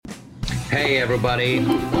Hey, everybody.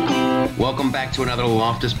 Welcome back to another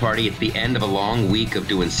Loftus party. It's the end of a long week of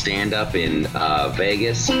doing stand-up in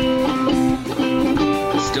Vegas. Still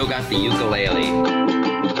got the ukulele.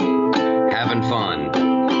 Having fun.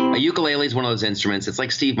 A ukulele is one of those instruments. It's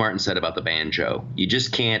like Steve Martin said about the banjo. You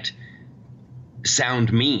just can't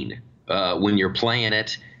sound mean when you're playing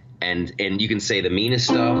it, and you can say the meanest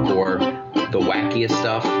stuff or the wackiest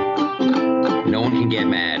stuff. No one can get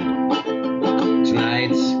mad.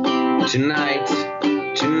 Tonight,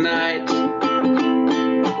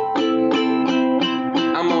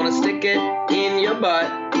 I'm gonna stick it in your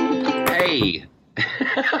butt. Hey.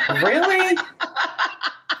 Really?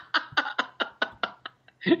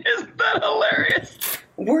 Isn't that hilarious?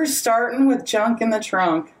 We're starting with junk in the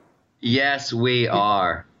trunk. Yes, we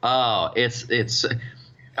are. Oh, it's.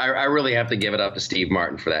 I really have to give it up to Steve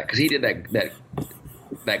Martin for that, because he did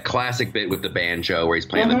that classic bit with the banjo where he's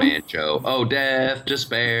playing the banjo. Oh, death,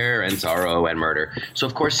 despair, and sorrow, and murder. So,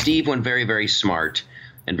 of course, Steve went very, very smart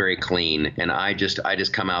and very clean, and I just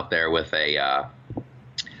come out there with a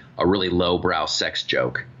really lowbrow sex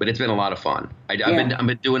joke. But it's been a lot of fun. I've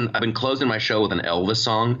been closing my show with an Elvis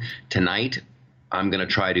song. Tonight, I'm gonna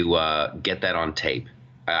try to get that on tape.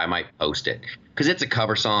 I might post it because it's a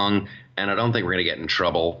cover song, and I don't think we're gonna get in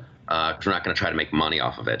trouble. We're not going to try to make money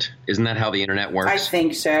off of it. Isn't that how the internet works? I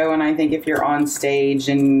think so, and I think if you're on stage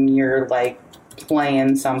and you're, like,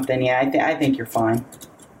 playing something, I think you're fine.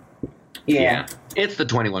 Yeah. It's the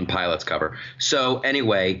 21 Pilots cover. So,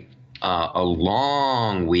 anyway, a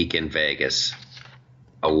long week in Vegas.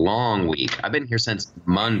 A long week. I've been here since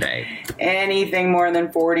Monday. Anything more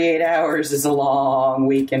than 48 hours is a long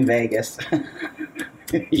week in Vegas.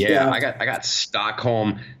 Yeah, I got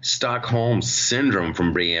Stockholm syndrome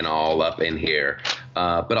from being all up in here,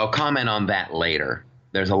 but I'll comment on that later.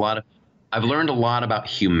 I've learned a lot about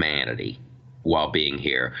humanity while being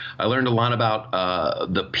here. I learned a lot about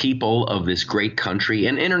the people of this great country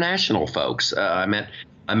and international folks. I met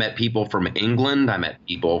people from England. I met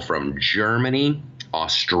people from Germany,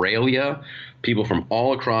 Australia, people from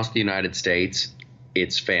all across the United States.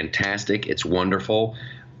 It's fantastic. It's wonderful.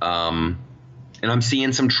 And I'm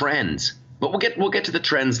seeing some trends, but we'll get to the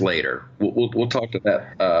trends later. We'll talk to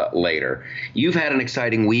that later. You've had an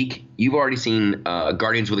exciting week. You've already seen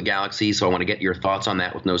Guardians of the Galaxy, so I want to get your thoughts on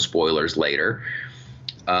that with no spoilers later.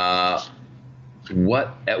 There's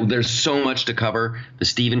so much to cover. The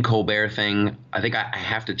Stephen Colbert thing. I think I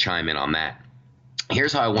have to chime in on that.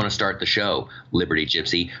 Here's how I want to start the show, Liberty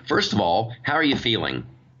Gypsy. First of all, how are you feeling?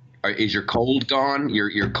 Is your cold gone?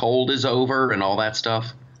 Your cold is over and all that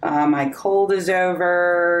stuff? My cold is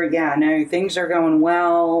over. Yeah, no, things are going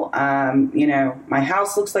well. My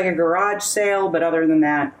house looks like a garage sale, but other than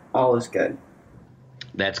that, all is good.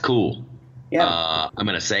 That's cool. Yeah. I'm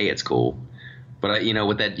going to say it's cool. But,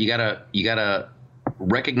 with that, you gotta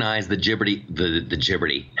recognize the gibberty, the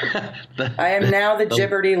gibberty. I am now the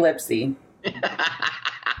gibberty lipsy.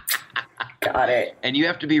 Got it. And you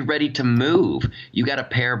have to be ready to move. You got to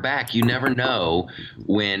pare back. You never know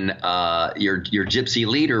when your gypsy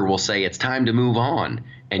leader will say it's time to move on,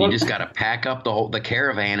 and you just got to pack up the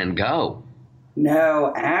caravan and go.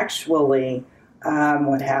 No, actually,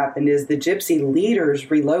 what happened is the gypsy leaders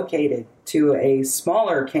relocated to a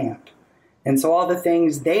smaller camp, and so all the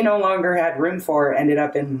things they no longer had room for ended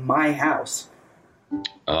up in my house.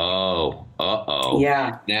 Oh,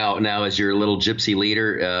 yeah. Now, as your little gypsy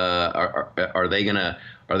leader, are they gonna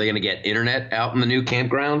get internet out in the new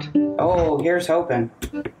campground? Oh, here's hoping.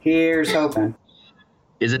 Here's hoping.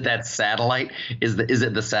 Is it that satellite? Is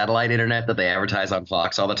it the satellite internet that they advertise on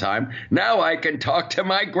Fox all the time? Now I can talk to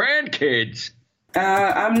my grandkids.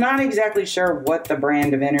 I'm not exactly sure what the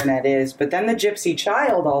brand of internet is, but then the gypsy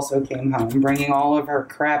child also came home, bringing all of her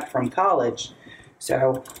crap from college.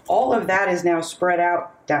 So all of that is now spread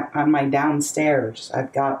out on my downstairs.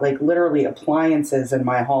 I've got literally appliances in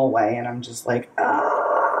my hallway, and I'm just like,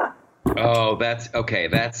 ah. Oh, that's okay.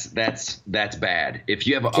 That's bad. If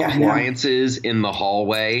you have appliances in the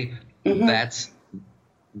hallway, that's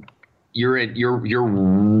you're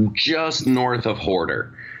just north of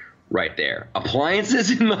hoarder, right there.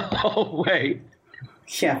 Appliances in the hallway.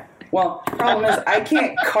 Yeah. Well, problem is I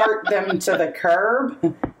can't cart them to the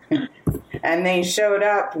curb. And they showed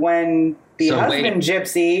up when the husband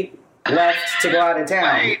gypsy left to go out of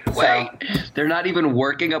town. Wait. They're not even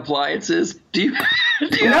working appliances?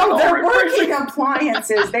 No, they're working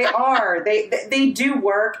appliances. They are. They do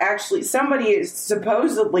work, actually. Somebody is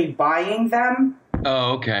supposedly buying them.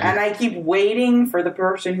 Oh, okay. And I keep waiting for the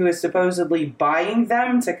person who is supposedly buying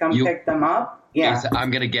them to come pick them up. Yeah. I'm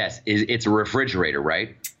going to guess. It's a refrigerator,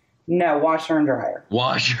 right? No, washer and dryer.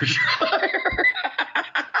 Washer and dryer.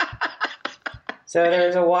 So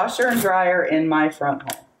there's a washer and dryer in my front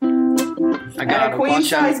hall. I got and a queen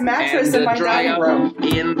size mattress in my dining room.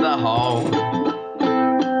 In the hall.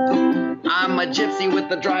 I'm a gypsy with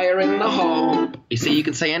the dryer in the hall. You see, you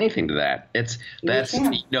can say anything to that.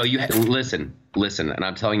 Listen, and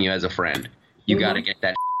I'm telling you as a friend, you got to get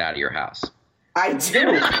that out of your house. I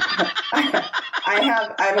do.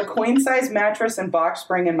 I have a queen size mattress and box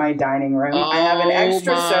spring in my dining room. I have an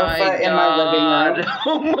extra sofa in my living room.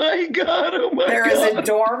 Oh my god! There is a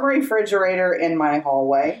dorm refrigerator in my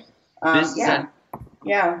hallway. Yeah.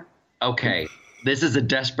 Okay, this is a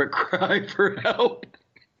desperate cry for help.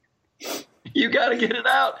 You got to get it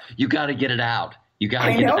out. You got to get it out.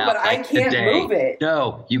 I know, but I can't move it.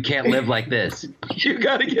 No, you can't live like this. You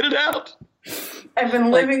got to get it out. I've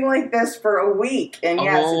been living like this for a week, and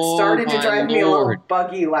yes, it started to drive me a little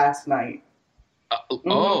buggy last night.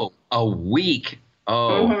 A week?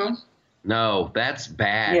 Oh, no, that's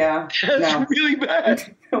bad. Yeah. That's really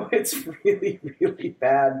bad. No, it's really, really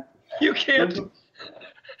bad. You can't.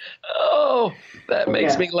 Oh, that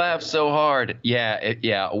makes me laugh so hard.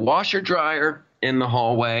 Yeah, a washer dryer in the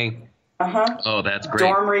hallway. Oh, that's great.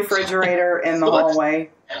 Dorm refrigerator in the hallway.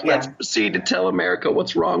 Let's proceed to tell America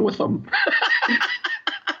what's wrong with them.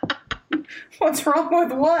 What's wrong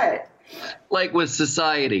with what? Like with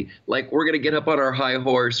society. Like we're going to get up on our high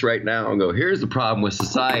horse right now and go, here's the problem with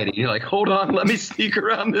society. You're like, hold on, let me sneak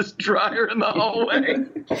around this dryer in the hallway.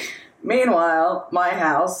 Meanwhile, my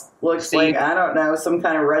house looks like, I don't know, some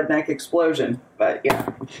kind of redneck explosion. But yeah.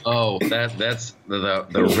 Oh, that's the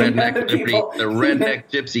redneck the redneck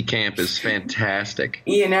gypsy camp is fantastic.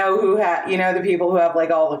 You know the people who have like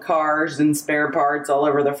all the cars and spare parts all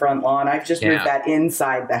over the front lawn. I've just moved that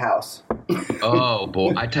inside the house. Oh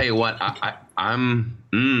boy, I tell you what, I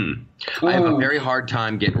have a very hard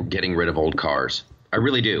time getting rid of old cars. I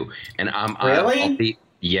really do, and really.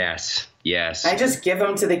 Yes. I just give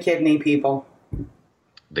them to the kidney people.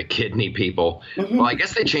 The kidney people. Well, I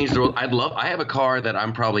guess they changed the rules. I have a car that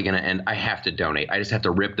I'm probably going to end. I have to donate. I just have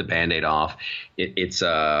to rip the Band-Aid off.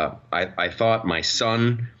 I thought my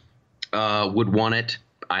son would want it.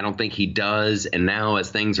 I don't think he does. And now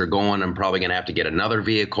as things are going, I'm probably going to have to get another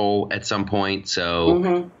vehicle at some point.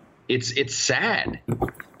 So it's sad.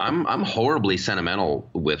 I'm horribly sentimental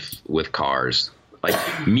with cars.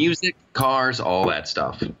 Like music, cars, all that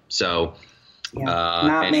stuff. So,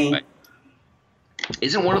 not anyway. Me.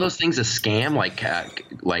 Isn't one of those things a scam,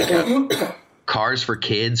 like Cars for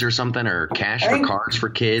Kids or something, or Cash for Cars for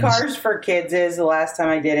Kids? Cars for Kids is the last time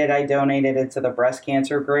I did it. I donated it to the breast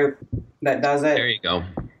cancer group that does it. There you go.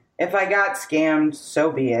 If I got scammed,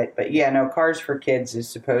 so be it. But yeah, no, Cars for Kids is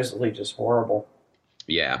supposedly just horrible.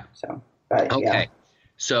 Yeah. So, but okay. Yeah.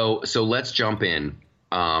 So let's jump in.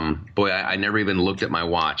 Boy, I never even looked at my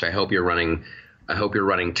watch. I hope you're running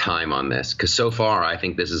time on this, because so far I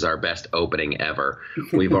think this is our best opening ever.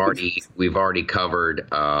 We've already covered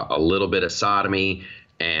a little bit of sodomy,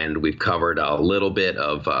 and we've covered a little bit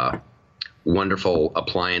of wonderful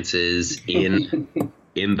appliances in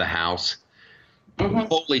the house.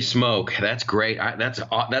 Holy smoke, that's great.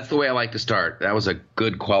 That's the way I like to start. That was a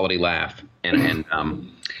good quality laugh. And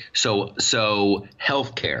so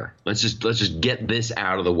healthcare. Let's just get this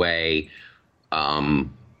out of the way.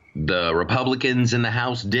 The Republicans in the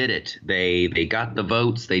House did it. They got the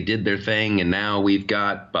votes. They did their thing, and now we've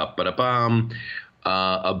got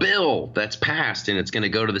a bill that's passed, and it's going to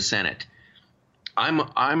go to the Senate.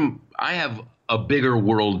 I have a bigger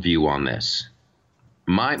worldview on this.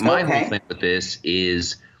 My whole thing with this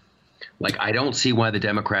is, like, I don't see why the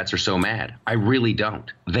Democrats are so mad. I really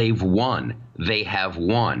don't. They've won. They have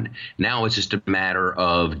won. Now it's just a matter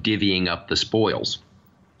of divvying up the spoils.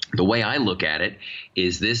 The way I look at it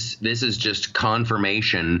is this is just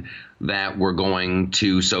confirmation that we're going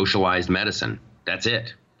to socialized medicine. That's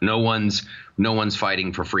it. No one's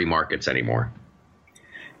fighting for free markets anymore.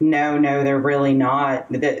 No, they're really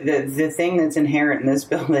not. The thing that's inherent in this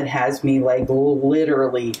bill that has me like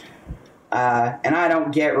literally, and I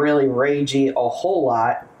don't get really ragey a whole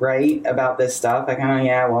lot, right, about this stuff. I kind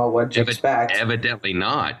of, what'd you expect? Evidently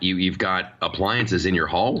not. You've got appliances in your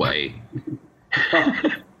hallway.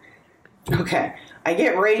 Okay. I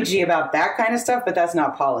get ragey about that kind of stuff, but that's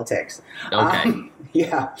not politics. Okay.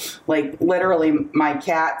 Yeah. Like, literally, my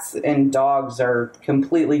cats and dogs are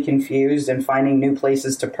completely confused and finding new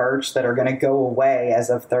places to perch that are going to go away as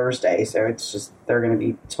of Thursday. So it's just, they're going to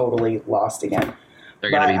be totally lost again.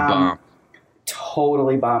 They're going to be bummed.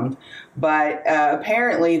 Totally bummed. But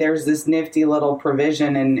apparently there's this nifty little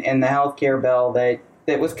provision in the healthcare bill that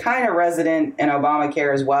was kind of resident in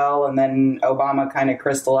Obamacare as well, and then Obama kind of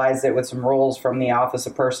crystallized it with some rules from the Office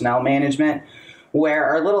of Personnel Management, where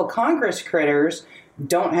our little Congress critters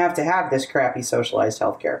don't have to have this crappy socialized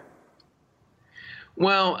healthcare.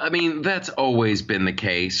 Well, I mean, that's always been the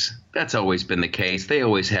case. That's always been the case. They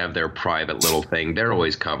always have their private little thing. They're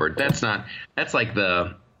always covered. That's like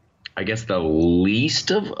I guess the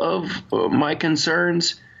least of my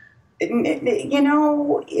concerns. You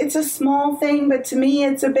know, it's a small thing, but to me,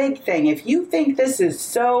 it's a big thing. If you think this is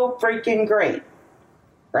so freaking great,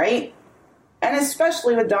 right? And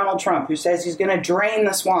especially with Donald Trump, who says he's going to drain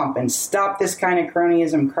the swamp and stop this kind of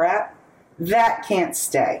cronyism crap, that can't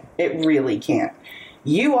stay. It really can't.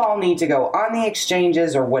 You all need to go on the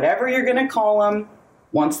exchanges or whatever you're going to call them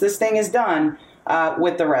once this thing is done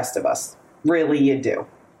with the rest of us. Really, you do.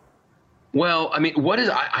 Well, I mean, what is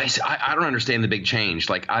I don't understand the big change.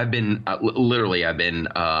 Like I've been literally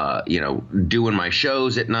doing my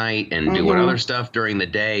shows at night and doing other stuff during the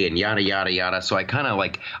day and yada yada yada. So I kind of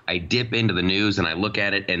I dip into the news and I look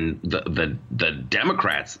at it, and the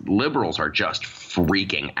Democrats, liberals are just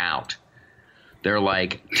freaking out. They're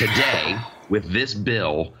like, today with this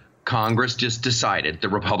bill, the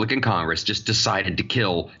Republican Congress just decided to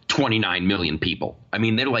kill 29 million people. I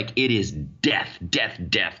mean, they're like, it is death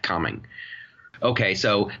coming. Okay,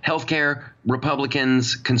 so healthcare,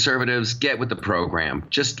 Republicans, conservatives, get with the program.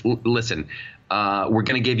 Just listen. We're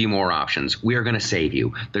going to give you more options. We are going to save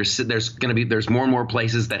you. There's more and more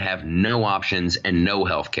places that have no options and no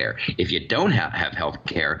health care. If you don't have health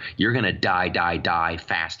care, you're going to die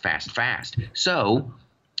fast. So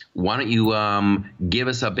why don't you give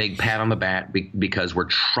us a big pat on the back because we're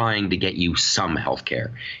trying to get you some health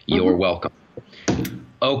care. You're welcome.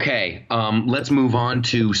 Okay, let's move on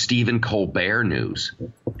to Stephen Colbert news.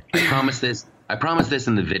 I promised this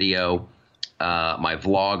in the video. My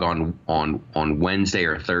vlog on Wednesday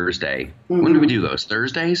or Thursday. When do we do those?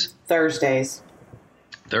 Thursdays? Thursdays.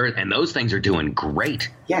 And those things are doing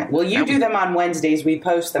great. Yeah. Well, you do them on Wednesdays. We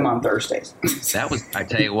post them on Thursdays. I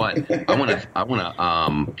tell you what, I want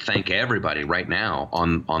to thank everybody right now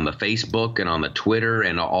on the Facebook and on the Twitter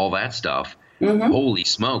and all that stuff. Holy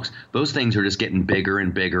smokes. Those things are just getting bigger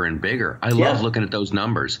and bigger and bigger. I love looking at those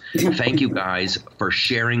numbers. Thank you guys for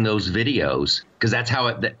sharing those videos, because that's how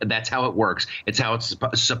it works. It's how it's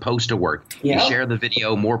supposed to work. You share the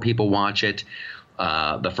video, more people watch it.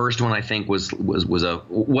 The first one I think was a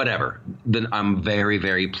whatever. Then I'm very,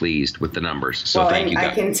 very pleased with the numbers. So thank you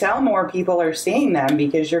guys. I can tell more people are seeing them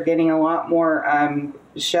because you're getting a lot more,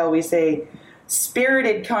 shall we say,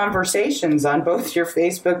 spirited conversations on both your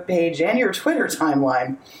Facebook page and your Twitter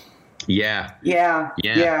timeline. Yeah. Hi,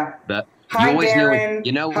 Darren.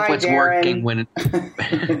 You know what's Darren. working when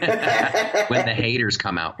when the haters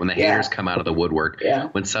come out. When the haters come out of the woodwork. Yeah.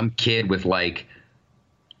 When some kid with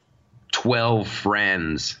 12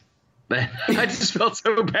 friends. I just felt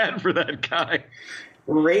so bad for that guy.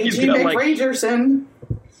 Ragey McRagerson.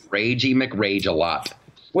 Ragey McRage a lot.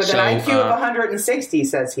 With an IQ of 160,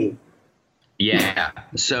 says he. Yeah.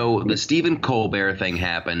 So the Stephen Colbert thing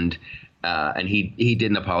happened, and he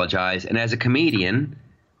didn't apologize. And as a comedian,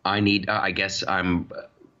 I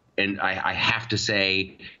have to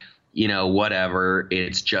say, whatever.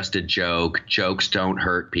 It's just a joke. Jokes don't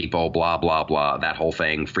hurt people. Blah blah blah. That whole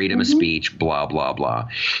thing. Freedom of speech. Blah blah blah.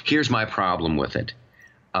 Here's my problem with it.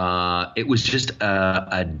 It was just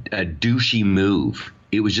a douchey move.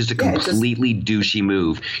 It was just a completely douchey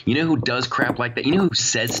move. You know who does crap like that? You know who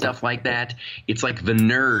says stuff like that? It's like the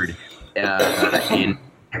nerd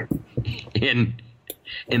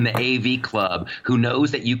in the AV club who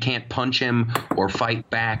knows that you can't punch him or fight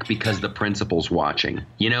back because the principal's watching.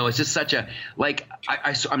 It's just such a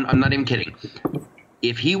I'm not even kidding.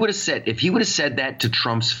 If he would have said that to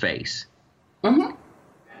Trump's face,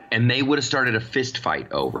 and they would have started a fist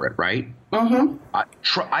fight over it, right?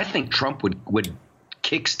 I think Trump would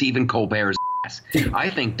kick Stephen Colbert's ass. I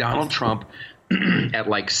think Donald Trump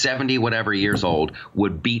at 70 whatever years old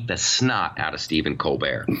would beat the snot out of Stephen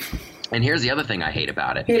Colbert. And here's the other thing I hate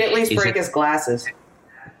about it. He'd at least break his glasses.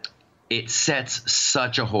 It sets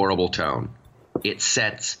such a horrible tone. Because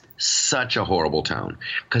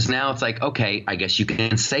now it's like, okay, I guess you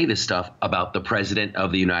can say this stuff about the president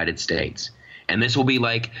of the United States. And this will be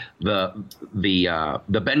like the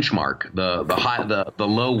benchmark, the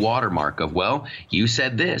low water mark of, well, you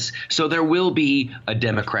said this. So there will be a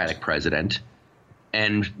Democratic president,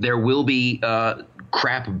 and there will be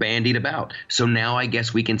crap bandied about. So now I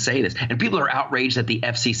guess we can say this. And people are outraged that the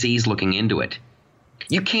FCC is looking into it.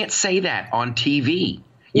 You can't say that on TV.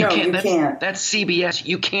 You can't. That's CBS.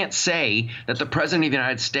 You can't say that the president of the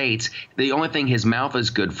United States, the only thing his mouth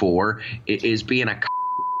is good for is being a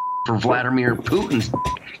for Vladimir Putin's.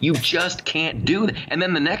 You just can't do that. And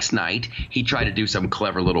then the next night, he tried to do some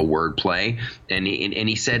clever little wordplay, and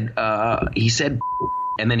he said,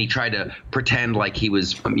 and then he tried to pretend like he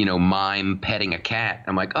was, mime petting a cat.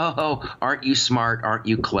 I'm like, oh, aren't you smart? Aren't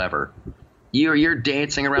you clever? You're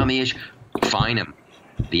dancing around the issue. Fine him.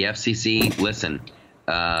 The FCC, listen,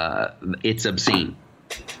 it's obscene.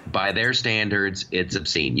 By their standards, it's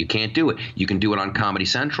obscene. You can't do it. You can do it on Comedy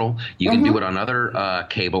Central. You can do it on other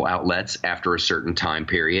cable outlets after a certain time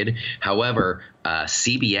period. However,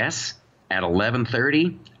 CBS at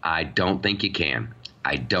 11:30, I don't think you can.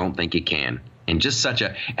 And just such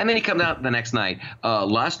a – and then he comes out the next night.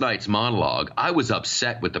 Last night's monologue, I was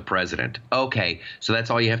upset with the president. Okay, so that's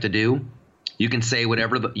all you have to do? You can say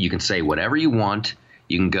whatever you want.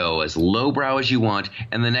 You can go as lowbrow as you want,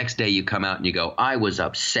 and the next day you come out and you go, I was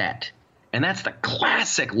upset. And that's the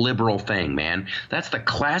classic liberal thing, man. That's the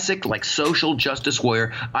classic, social justice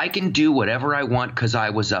warrior. I can do whatever I want because I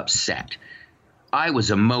was upset. I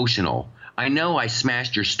was emotional. I know I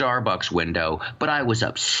smashed your Starbucks window, but I was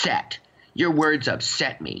upset. Your words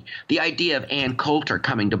upset me. The idea of Ann Coulter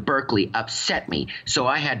coming to Berkeley upset me, so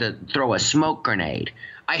I had to throw a smoke grenade.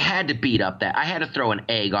 I had to beat up I had to throw an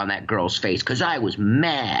egg on that girl's face because I was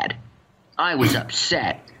mad. I was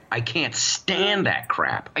upset. I can't stand that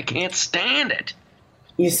crap. I can't stand it.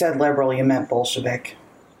 You said liberal, you meant Bolshevik.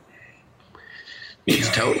 It's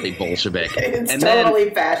totally Bolshevik. It's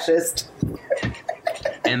totally fascist.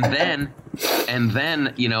 And then,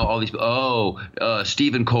 all these,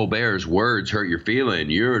 Stephen Colbert's words hurt your feeling.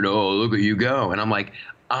 Look at you go. And I'm like,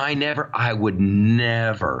 I would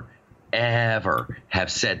never, ever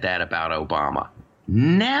have said that about Obama.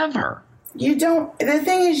 Never. You don't. The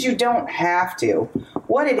thing is, you don't have to.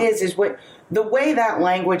 What it is the way that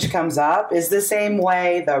language comes up is the same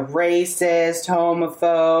way the racist,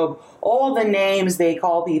 homophobe, all the names they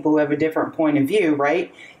call people who have a different point of view,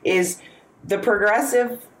 right? Is the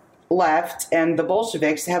progressive left and the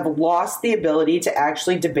Bolsheviks have lost the ability to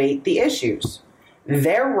actually debate the issues.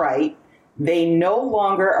 They're right. They no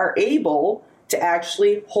longer are able to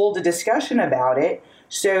actually hold a discussion about it.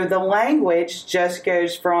 So the language just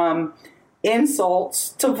goes from insults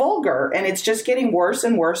to vulgar, and it's just getting worse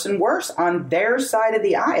and worse and worse on their side of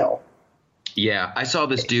the aisle. Yeah, I saw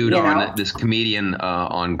this dude this comedian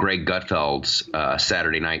on Greg Gutfeld's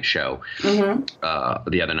Saturday night show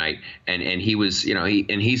the other night, and he was,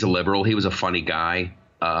 he's a liberal. He was a funny guy.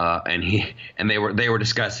 And they were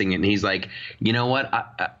discussing it, and he's like, you know what?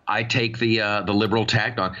 I take the liberal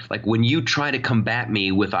tact on, like, when you try to combat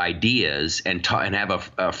me with ideas and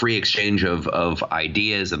have a free exchange of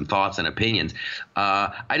ideas and thoughts and opinions.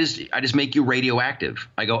 I just make you radioactive.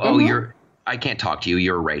 I go, I can't talk to you.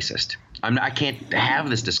 You're a racist. I can't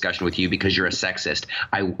have this discussion with you because you're a sexist.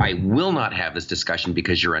 I will not have this discussion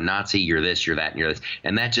because you're a Nazi. You're this, you're that, and you're this,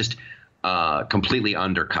 and that just completely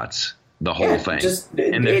undercuts the whole thing.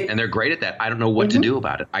 And they're great at that. I don't know what to do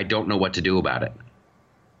about it. I don't know what to do about it.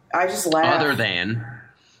 I just laugh.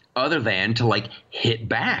 Other than to hit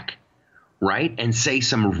back, right? And say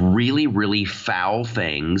some really, really foul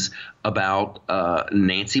things about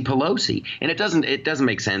Nancy Pelosi. And it doesn't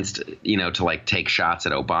make sense to take shots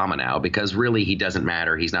at Obama now, because really he doesn't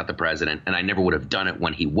matter. He's not the president. And I never would have done it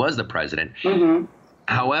when he was the president. Mm-hmm.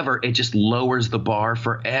 However, it just lowers the bar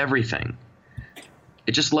for everything.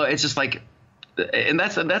 It's just and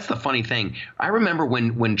that's the funny thing. I remember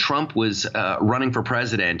when Trump was running for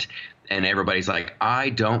president, and everybody's like, I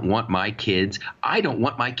don't want my kids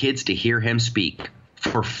to hear him speak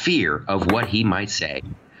for fear of what he might say,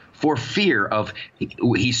 for fear of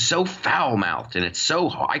he's so foul mouthed, and it's so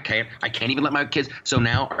I can't even let my kids. So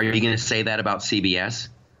now, are you going to say that about CBS?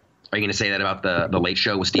 Are you going to say that about the Late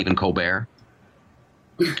Show with Stephen Colbert?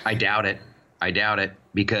 I doubt it.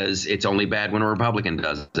 Because it's only bad when a Republican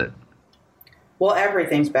does it. Well,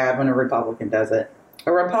 everything's bad when a Republican does it.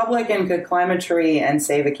 A Republican could climb a tree and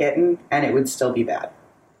save a kitten, and it would still be bad.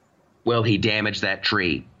 Well, he damaged that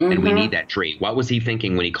tree, and we need that tree. What was he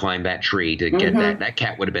thinking when he climbed that tree to get that? That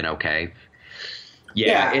cat would have been okay.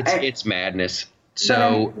 Yeah, it's madness.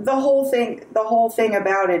 So the whole thing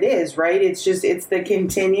about it is, right, it's the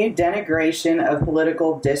continued denigration of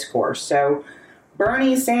political discourse. So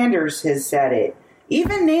Bernie Sanders has said it.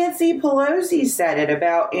 Even Nancy Pelosi said it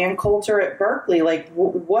about Ann Coulter at Berkeley.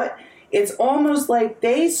 What? It's almost like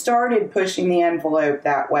they started pushing the envelope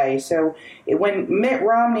that way. So when Mitt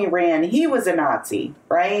Romney ran, he was a Nazi,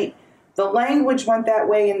 right? The language went that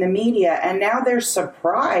way in the media, and now they're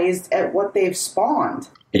surprised at what they've spawned.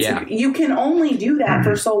 You can only do that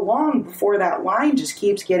for so long before that line just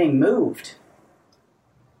keeps getting moved.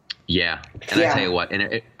 Yeah, and I tell you what,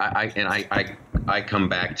 and I come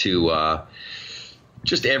back to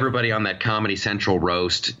just everybody on that Comedy Central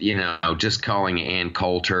roast, just calling Ann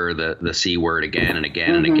Coulter the C word again and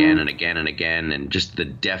again and again and again and again, and just the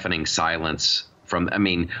deafening silence from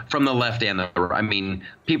the left and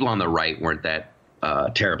people on the right weren't that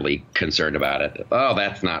terribly concerned about it. Oh,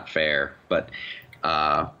 that's not fair, but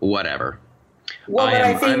whatever. Well, but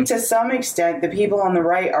I think to some extent, the people on the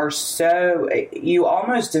right are you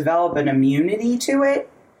almost develop an immunity to it,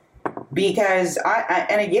 because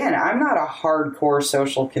and again, I'm not a hardcore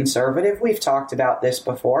social conservative. We've talked about this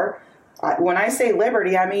before. When I say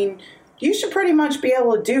liberty, I mean, you should pretty much be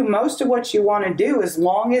able to do most of what you want to do as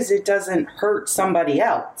long as it doesn't hurt somebody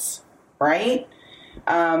else, right?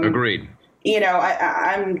 Agreed.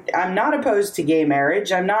 I'm not opposed to gay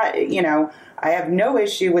marriage. I'm not, I have no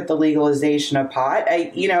issue with the legalization of pot.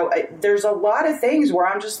 There's a lot of things where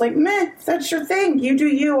I'm just like, meh, if that's your thing. You do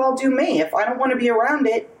you, I'll do me. If I don't want to be around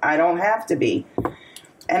it, I don't have to be.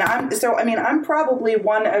 And I'm probably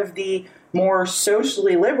one of the more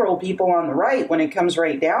socially liberal people on the right when it comes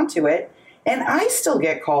right down to it. And I still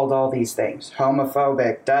get called all these things,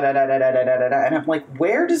 homophobic, da-da-da-da-da-da-da-da. And I'm like,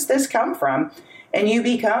 where does this come from? And you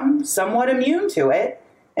become somewhat immune to it.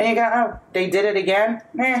 And you go, oh, they did it again?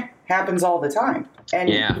 Happens all the time. And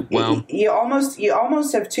you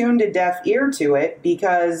almost have tuned a deaf ear to it,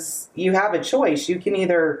 because you have a choice. You can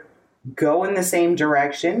either go in the same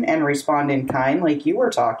direction and respond in kind, like you were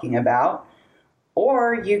talking about,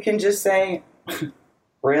 or you can just say,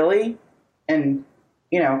 really? And,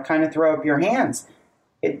 kind of throw up your hands.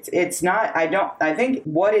 It's not, I think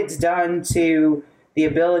what it's done to the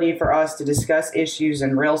ability for us to discuss issues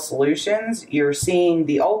and real solutions, you're seeing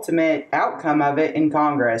the ultimate outcome of it in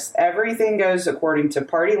Congress. Everything goes according to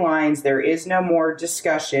party lines. There is no more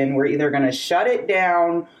discussion. We're either going to shut it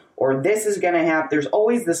down or this is going to happen. There's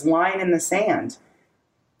always this line in the sand.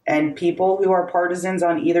 And people who are partisans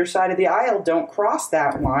on either side of the aisle don't cross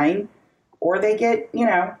that line, or they get,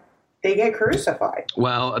 they get crucified.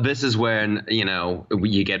 Well, this is when,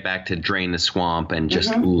 you get back to drain the swamp and just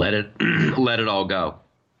let it all go.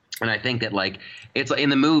 And I think that, it's in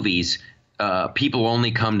the movies, people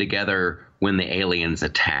only come together when the aliens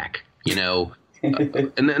attack, and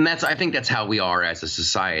I think that's how we are as a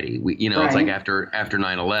society. It's like after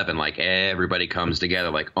 9/11, everybody comes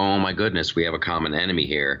together oh my goodness, we have a common enemy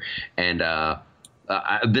here. And,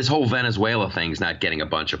 this whole Venezuela thing's not getting a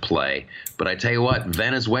bunch of play, but I tell you what,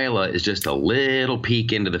 Venezuela is just a little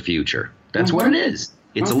peek into the future. That's what it is.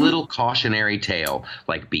 It's a little cautionary tale.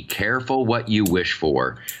 Be careful what you wish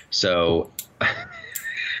for. So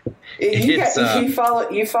you follow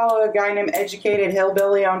a guy named Educated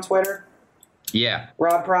Hillbilly on Twitter? Yeah.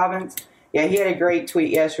 Rob Province? Yeah, he had a great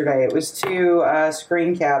tweet yesterday. It was two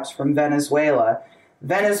screen caps from Venezuela.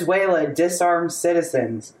 Venezuela disarms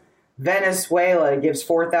citizens. Venezuela gives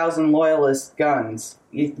 4,000 loyalists guns.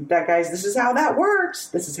 This is how that works.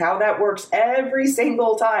 This is how that works every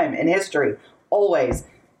single time in history. Always.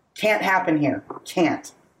 Can't happen here.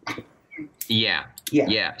 Can't. Yeah.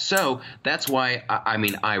 So that's why,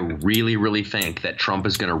 I really, really think that Trump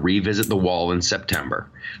is going to revisit the wall in September.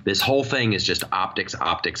 This whole thing is just optics.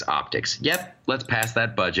 Yep, let's pass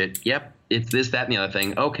that budget. Yep, it's this, that, and the other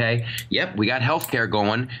thing. Okay, yep, we got health care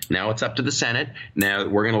going. Now it's up to the Senate. Now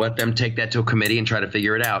we're going to let them take that to a committee and try to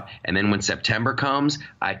figure it out. And then when September comes,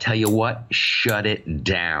 I tell you what, shut it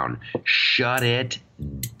down. Shut it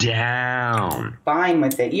down. Fine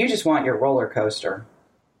with it. You just want your roller coaster.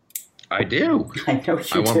 I do. I know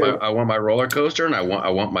you do. I want my roller coaster, and I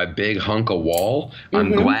want my big hunk of wall.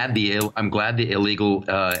 I'm glad the illegal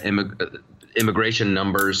immigration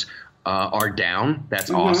numbers are down.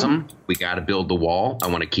 That's awesome. We got to build the wall. I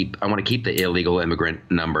want to keep the illegal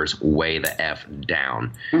immigrant numbers way the F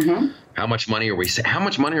down. How much money are we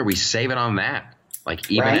saving on that?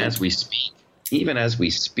 As we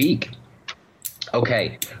speak.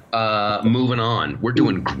 Okay, moving on. We're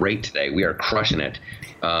doing great today. We are crushing it.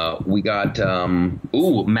 We got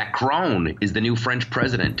Macron is the new French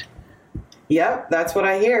president. Yep, that's what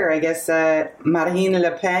I hear. I guess Marine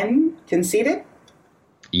Le Pen conceded.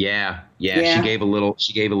 Yeah. She gave a little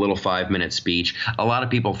 5-minute speech. A lot of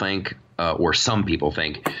people think, or some people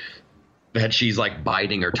think, that she's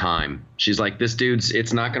biding her time. She's like,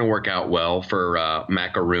 it's not going to work out well for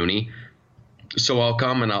Macaroni. So I'll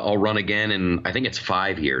come and I'll run again, and I think it's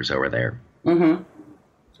 5 years over there.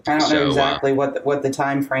 I don't know exactly what the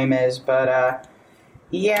time frame is, but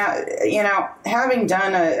Yeah, having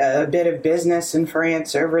done a bit of business in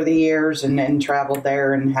France over the years and traveled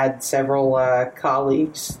there and had several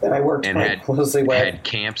colleagues that I worked quite closely with. Had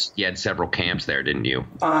camps? You had several camps there, didn't you?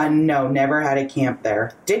 No, never had a camp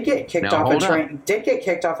there. Did get kicked off a train. Did get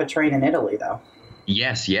kicked off a train in Italy, though.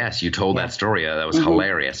 Yes, you told that story. That was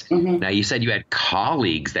hilarious. Mm-hmm. Now, you said you had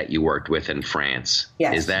colleagues that you worked with in France.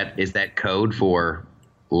 Yes. Is that code for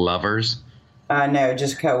lovers? No,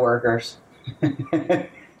 just coworkers. Did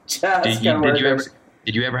you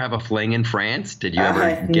ever have a fling in France? Did you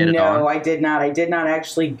ever get it on? No, I did not. I did not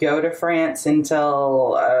actually go to France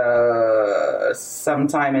until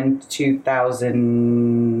sometime in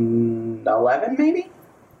 2011, maybe.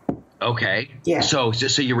 Okay. Yeah. So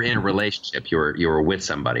you were in a relationship. You were with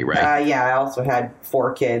somebody, right? Yeah. I also had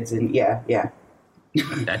 4 kids, and yeah.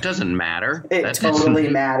 That doesn't matter. It totally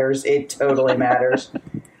matters. It totally matters.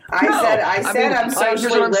 I said I'm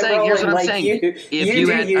socially liberal, here's what and I'm saying. you do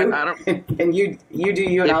you, and you do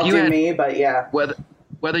you, and I'll do me. But yeah,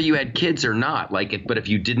 whether you had kids or not, but if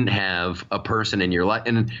you didn't have a person in your life,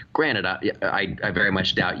 and granted, I very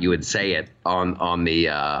much doubt you would say it on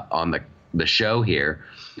the show here,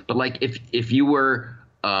 but if you were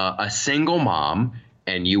a single mom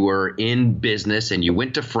and you were in business and you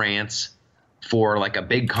went to France for a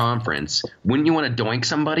big conference, wouldn't you want to doink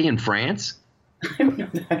somebody in France? I don't know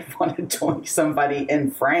that I'd want to doink somebody in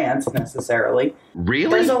France necessarily. Really?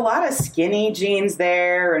 There's a lot of skinny jeans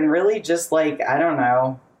there, and really just I don't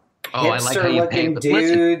know, hipster-looking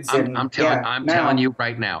dudes. I'm telling you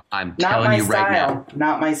right now.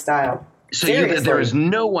 Not my style. So there is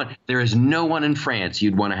no one in France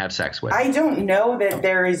you'd want to have sex with. I don't know that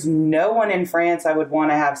there is no one in France I would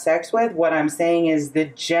want to have sex with. What I'm saying is the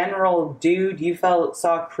general dude you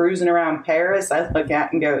saw cruising around Paris, I look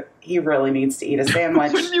at and go, he really needs to eat a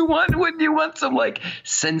sandwich. Wouldn't you want some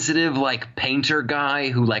sensitive painter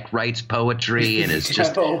guy who writes poetry and is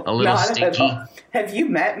just a little stinky? Have you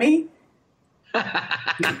met me?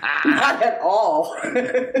 Not at all.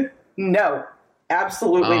 No.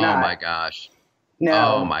 Absolutely not. Oh my gosh.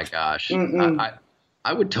 No. Oh my gosh.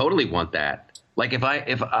 I would totally want that.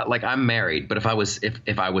 If I'm married, but if I was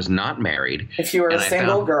not married, if you were a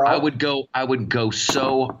single girl, I would go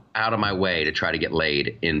so out of my way to try to get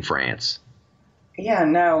laid in France. Yeah,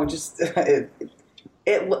 no, just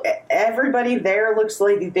everybody there looks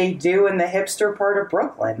like they do in the hipster part of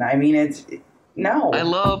Brooklyn. I mean, no. I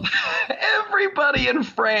love everybody in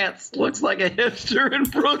France looks like a hipster in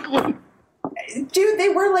Brooklyn. Dude, they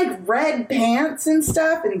wear red pants and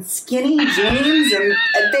stuff and skinny jeans, and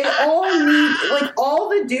they all need all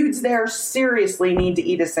the dudes there seriously need to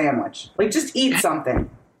eat a sandwich. Just eat something.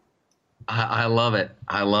 I love it.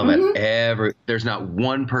 I love it. There's not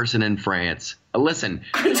one person in France. Listen,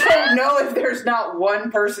 I don't know if there's not one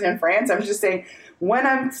person in France. I'm just saying, when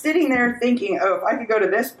I'm sitting there thinking, oh, if I could go to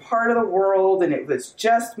this part of the world and it was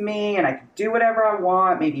just me and I could do whatever I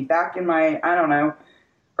want, maybe back in my, I don't know,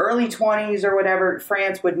 early 20s or whatever,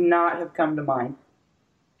 France would not have come to mind.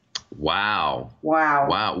 Wow.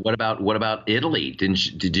 What about Italy?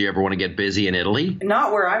 Did you ever want to get busy in Italy?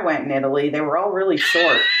 Not where I went in Italy. They were all really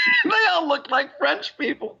short. They all looked like French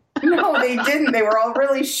people. No, they didn't. They were all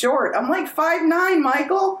really short. I'm 5'9",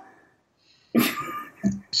 Michael.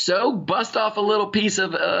 So bust off a little piece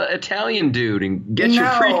of Italian dude and get your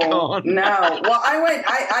freak on. No. Well,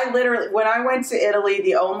 I literally, when I went to Italy,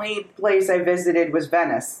 the only place I visited was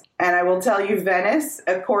Venice. And I will tell you, Venice,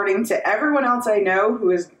 according to everyone else I know who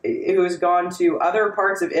has gone to other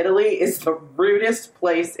parts of Italy, is the rudest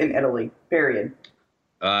place in Italy, period.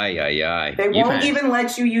 Aye. They won't even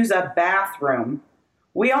let you use a bathroom.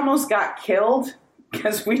 We almost got killed.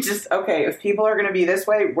 Because if people are going to be this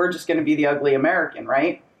way, we're just going to be the ugly American,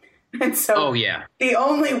 right? And so the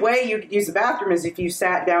only way you could use the bathroom is if you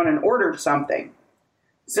sat down and ordered something.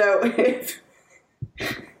 So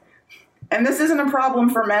and this isn't a problem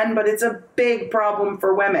for men, but it's a big problem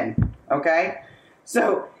for women, okay?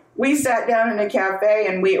 So we sat down in a cafe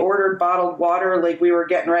and we ordered bottled water like we were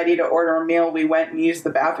getting ready to order a meal. We went and used the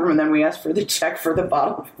bathroom, and then we asked for the check for the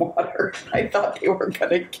bottle of water. I thought they were going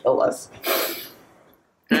to kill us.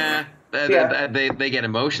 They get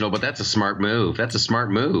emotional, but that's a smart move.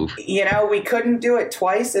 We couldn't do it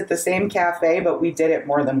twice at the same cafe, but we did it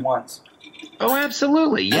more than once. Oh,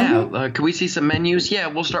 absolutely. Yeah. Can we see some menus? Yeah,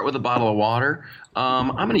 we'll start with a bottle of water.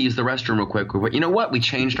 I'm going to use the restroom real quick. You know what? We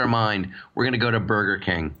changed our mind. We're going to go to Burger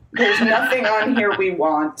King. There's nothing on here we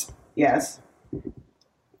want. Yes.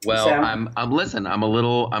 Well, so. I'm a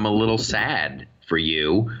little sad for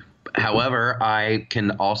you. However, I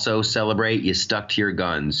can also celebrate you stuck to your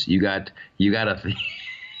guns. You got a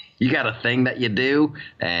You got a thing that you do,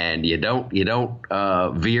 and you don't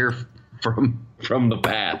veer from the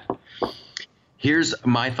path. Here's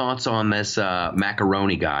my thoughts on this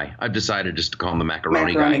macaroni guy. I've decided just to call him the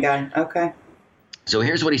macaroni guy. Okay. So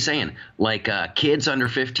here's what he's saying. Like kids under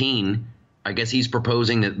 15, I guess he's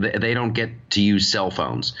proposing that they don't get to use cell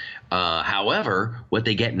phones. However, what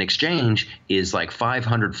they get in exchange is like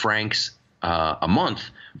 500 francs a month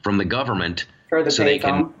from the government, for the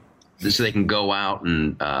payphone. So they can go out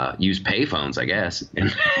and use payphones, I guess,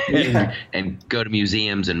 and go to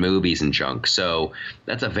museums and movies and junk. So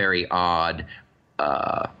that's a very odd,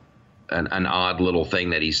 an odd little thing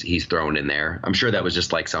that he's thrown in there. I'm sure that was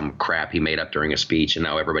just like some crap he made up during a speech, and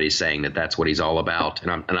now everybody's saying that that's what he's all about.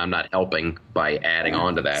 And I'm not helping by adding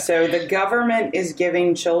on to that. So the government is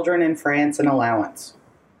giving children in France an allowance.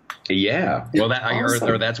 Yeah, well, Awesome.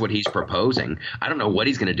 or that's what he's proposing. I don't know what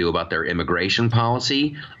he's going to do about their immigration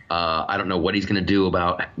policy. I don't know what he's going to do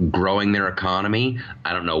about growing their economy.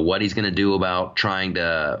 I don't know what he's going to do about trying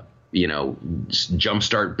to,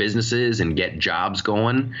 jumpstart businesses and get jobs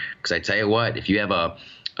going. Because I tell you what, if you have a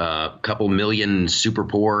couple million super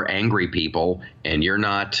poor, angry people, and you're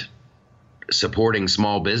not supporting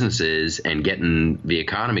small businesses and getting the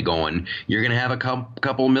economy going, you're going to have a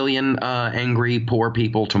couple million angry, poor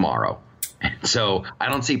people tomorrow. So I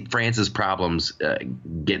don't see France's problems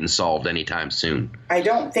getting solved anytime soon. I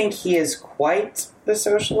don't think he is quite the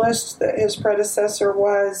socialist that his predecessor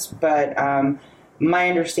was, but my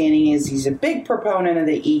understanding is he's a big proponent of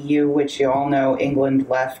the EU, which you all know England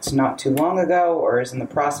left not too long ago, or is in the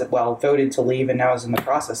process, voted to leave and now is in the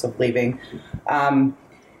process of leaving.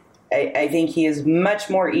 I think he is much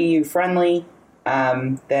more EU-friendly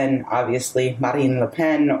than, obviously, Marine Le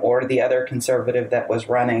Pen or the other conservative that was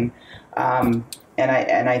running. And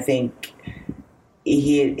I think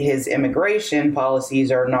his immigration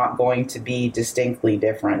policies are not going to be distinctly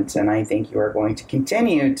different. And I think you are going to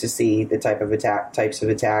continue to see the types of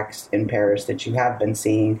attacks in Paris that you have been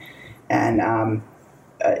seeing, and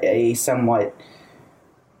a somewhat,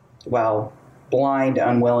 blind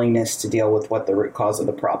unwillingness to deal with what the root cause of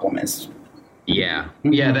the problem is. Yeah.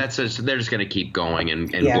 Yeah, they're just going to keep going and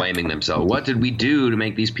blaming themselves. What did we do to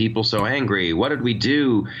make these people so angry? What did we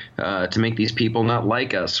do to make these people not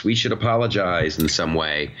like us? We should apologize in some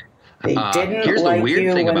way. They didn't here's like the weird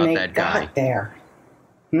you thing when about they that guy. got there.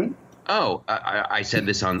 Oh, I said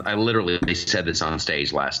this I literally said this on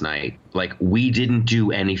stage last night. Like, we didn't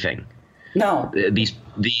do anything. No.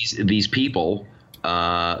 These people,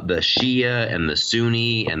 the Shia and the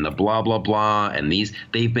Sunni and the blah, blah, blah, and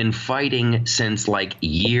they've been fighting since like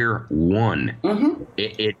year one. Mm-hmm.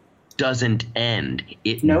 It doesn't end.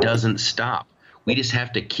 It doesn't stop. We just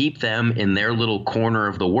have to keep them in their little corner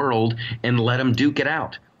of the world and let them duke it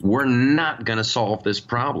out. We're not going to solve this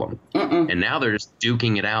problem. And now they're just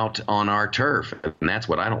duking it out on our turf. And that's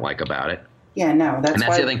what I don't like about it. Yeah, no, that's the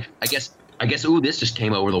other thing. I guess, this just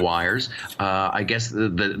came over the wires. I guess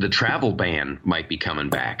the travel ban might be coming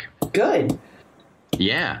back. Good.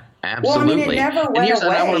 Yeah, absolutely. Well, I mean, it never went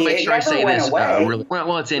away. I want to make sure I say this really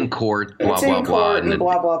well. It's in court, blah,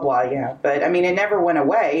 blah, yeah. But, I mean, it never went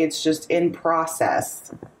away. It's just in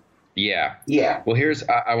process. Yeah. Yeah. Well,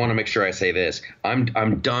 I want to make sure I say this.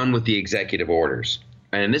 I'm done with the executive orders.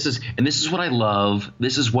 And this is what I love.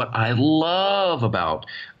 This is what I love about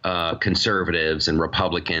conservatives and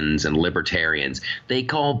Republicans and libertarians. They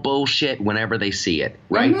call bullshit whenever they see it,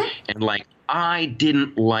 right? Mm-hmm. And like, I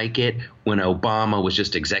didn't like it when Obama was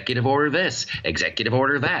just executive order this, executive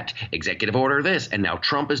order that, executive order this. And now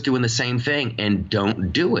Trump is doing the same thing, and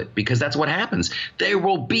don't do it, because that's what happens. There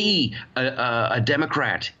will be a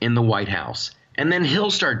Democrat in the White House, and then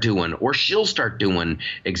he'll start doing, or she'll start doing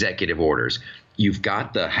executive orders. You've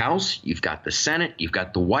got the House, you've got the Senate, you've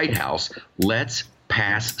got the White House. Let's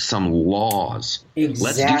pass some laws.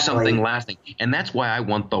 Exactly. Let's do something lasting. And that's why I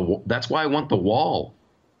want the wall.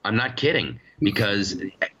 I'm not kidding, because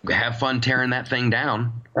have fun tearing that thing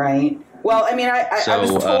down. Right. Well, I mean, I was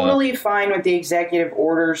totally fine with the executive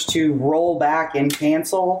orders to roll back and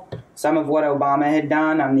cancel some of what Obama had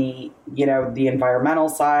done on the environmental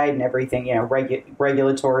side and everything,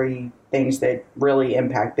 regulatory things that really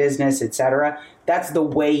impact business, et cetera. That's the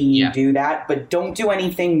way you do that, but don't do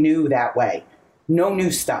anything new that way. No new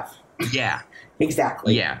stuff. Yeah.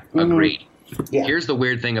 Exactly. Yeah, agreed. Yeah. Here's the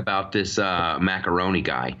weird thing about this macaroni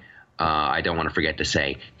guy. I don't want to forget to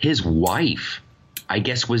say, his wife, I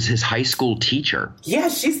guess, was his high school teacher. Yeah,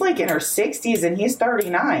 she's like in her 60s and he's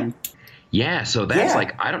 39. Yeah, so that's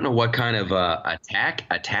like, I don't know what kind of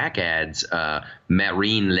attack ads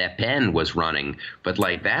Marine Le Pen was running, but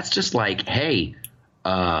like, that's just like, hey,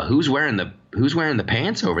 who's wearing the who's wearing the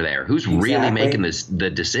pants over there? Who's really making the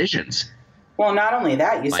decisions? Well, not only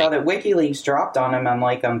that, you saw that WikiLeaks dropped on him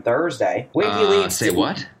on Thursday. WikiLeaks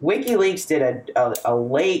what? WikiLeaks did a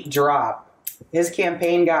late drop. His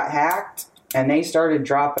campaign got hacked, and they started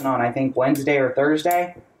dropping on, I think, Wednesday or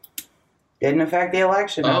Thursday. Didn't affect the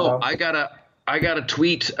election. Oh, I got a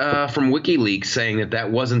tweet from WikiLeaks saying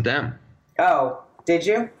that wasn't them. Oh, did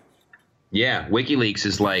you? Yeah, WikiLeaks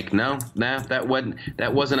is like, no, that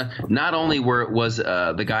wasn't not only was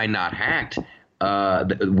the guy not hacked,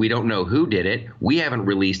 we don't know who did it. We haven't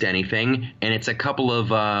released anything, and it's a couple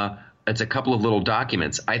of little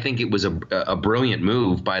documents. I think it was a brilliant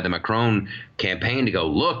move by the Macron campaign to go,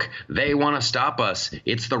 look, they want to stop us.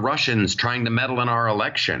 It's the Russians trying to meddle in our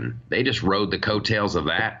election. They just rode the coattails of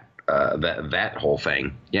that whole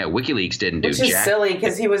thing. Yeah, WikiLeaks didn't do jack. Which is silly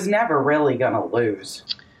because he was never really going to lose.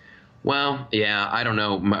 Well, yeah, I don't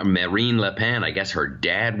know. Marine Le Pen, I guess her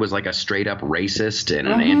dad was like a straight up racist and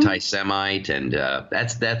an anti-Semite, and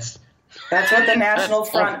that's what the National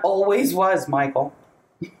Front always was, Michael.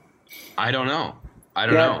 I don't know.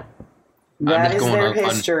 Know. That is their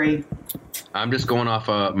history. I'm just going off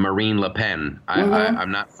Marine Le Pen.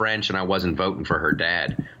 I'm not French, and I wasn't voting for her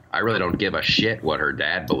dad. I really don't give a shit what her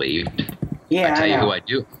dad believed. Yeah, I tell you who I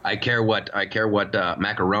do. I care what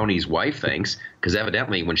Macaroni's wife thinks, because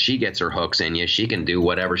evidently when she gets her hooks in you, she can do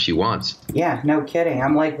whatever she wants. Yeah, no kidding.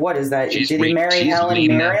 I'm like, what is that? Did he marry Helen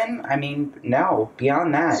Mirren? I mean, no.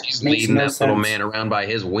 Beyond that, she's leading that little man around by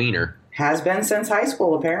his wiener. Has been since high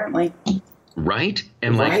school, apparently. Right?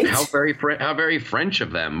 And like, how very French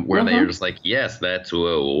of them, where they're just like, yes, that's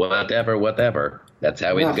whatever. That's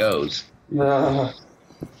how it goes.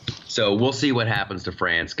 So we'll see what happens to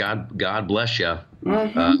France. God bless you.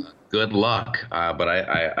 Good luck. But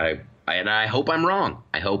I hope I'm wrong.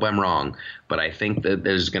 But I think that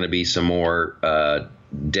there's going to be some more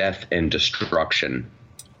death and destruction.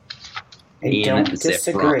 I don't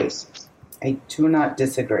disagree. I do not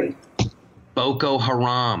disagree. Boko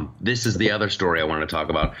Haram. This is the other story I want to talk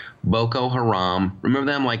about. Boko Haram.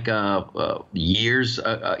 Remember them years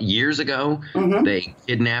ago? They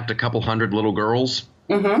kidnapped a couple hundred little girls.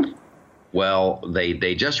 Well,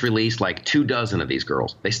 they just released like 24 of these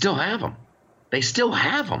girls. They still have them.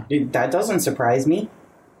 Dude, that doesn't surprise me.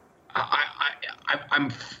 I'm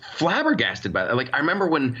flabbergasted by that. Like, I remember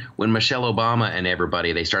when Michelle Obama and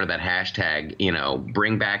everybody, they started that hashtag,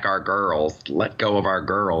 bring back our girls, let go of our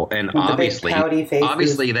girl. And obviously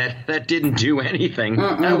that didn't do anything.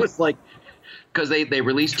 That was like, because they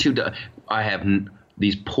released I have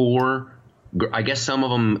these poor, I guess some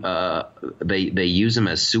of them, they use them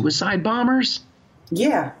as suicide bombers.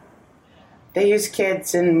 Yeah. They use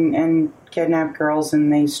kids and kidnap girls,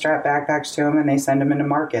 and they strap backpacks to them, and they send them into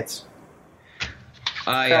markets.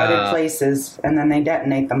 Crowded places, and then they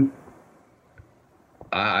detonate them.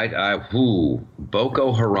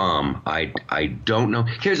 Boko Haram. I don't know.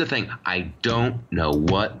 Here's the thing. I don't know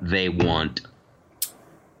what they want.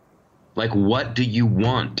 Like, what do you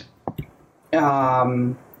want?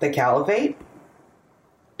 The caliphate?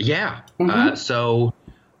 Yeah. So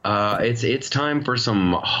it's time for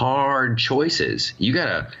some hard choices.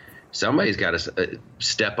 Somebody's got to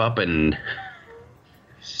step up and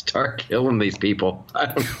start killing these people.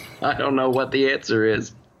 I don't know what the answer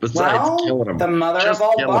is besides killing them. The mother of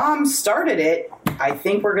all bombs started it. I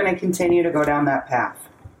think we're going to continue to go down that path.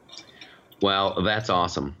 Well, that's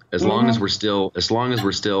awesome. As long as we're still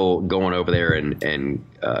going over there and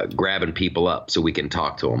grabbing people up, so we can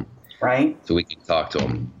talk to them. Right. So we can talk to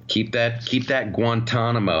them. Keep that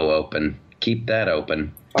Guantanamo open. Keep that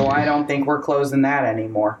open. Oh, I don't think we're closing that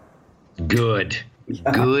anymore. Good.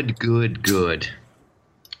 Good.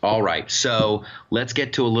 All right, so let's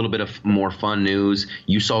get to a little bit of more fun news.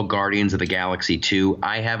 You saw Guardians of the Galaxy 2.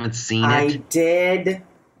 I haven't seen it.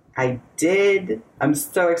 I did. I'm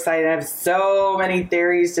so excited. I have so many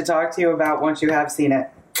theories to talk to you about once you have seen it.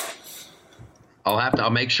 I'll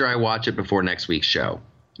make sure I watch it before next week's show.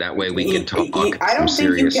 That way we can talk. I don't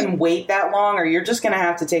think you can wait that long, or you're just going to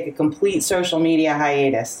have to take a complete social media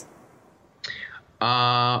hiatus.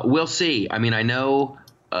 We'll see. I mean, I know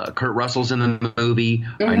Kurt Russell's in the movie.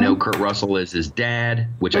 I know Kurt Russell is his dad,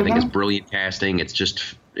 which I think is brilliant casting. It's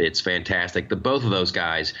fantastic. Both of those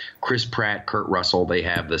guys, Chris Pratt, Kurt Russell, they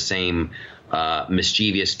have the same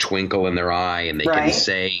mischievous twinkle in their eye, and they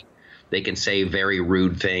can say very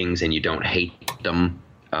rude things, and you don't hate them.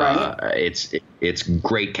 It's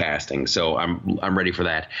great casting, so I'm ready for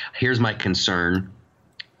that. Here's my concern: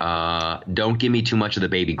 don't give me too much of the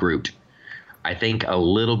Baby Groot. I think a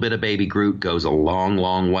little bit of Baby Groot goes a long,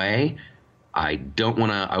 long way. I don't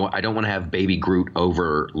want to have Baby Groot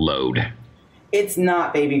overload. It's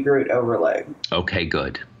not Baby Groot overload. Okay,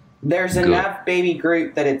 good. There's enough Baby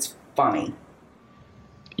Groot that it's funny.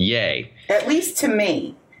 Yay. At least to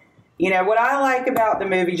me. What I like about the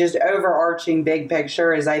movie, just overarching big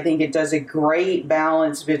picture, is I think it does a great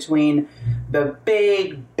balance between the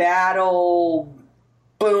big battle,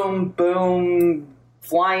 boom, boom,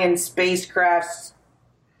 flying spacecrafts,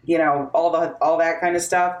 all that kind of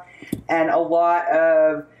stuff, and a lot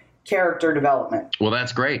of character development. Well,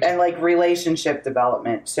 that's great. And relationship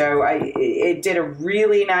development. So it did a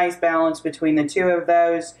really nice balance between the two of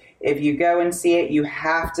those. If you go and see it, you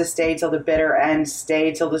have to stay till the bitter end,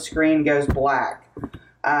 stay till the screen goes black.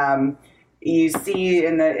 You see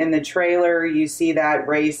in the trailer, you see that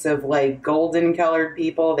race of golden colored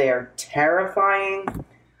people. They are terrifying.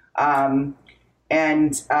 And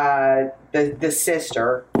the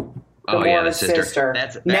sister, the sister.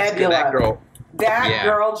 That's Nebula. That girl. That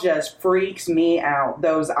girl just freaks me out.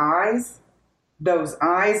 Those eyes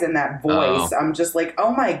and that voice. I'm just like,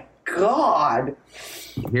 oh my God.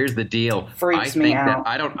 Here's the deal. Freaks me out.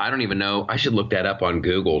 I don't even know. I should look that up on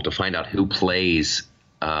Google to find out who plays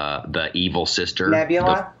the evil sister.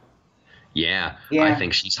 Nebula? Yeah. I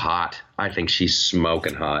think she's hot. I think she's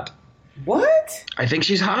smoking hot. What? I think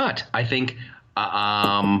she's hot. I think it's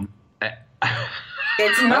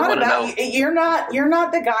not about you're not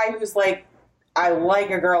the guy who's like, I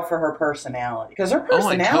like a girl for her personality, because her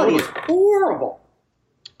personality is horrible.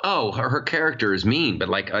 Oh, her character is mean, but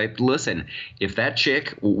listen, if that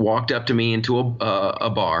chick walked up to me into a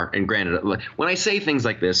bar, and granted, when I say things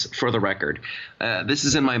like this, for the record, this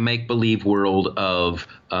is in my make-believe world of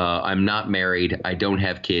I'm not married, I don't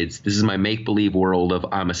have kids. This is my make-believe world of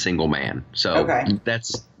I'm a single man. So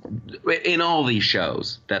that's in all these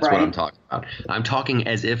shows. That's what I'm talking about. I'm talking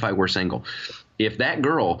as if I were single. If that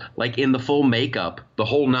girl, in the full makeup, the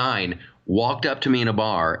whole nine, walked up to me in a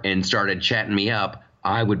bar and started chatting me up,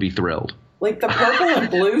 I would be thrilled. The purple and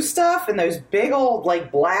blue stuff and those big old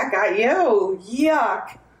black eye. Yo,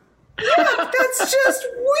 yuck. That's just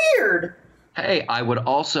weird. Hey, I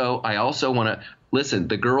also want to listen.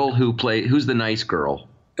 The girl who's the nice girl?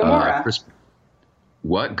 Gamora.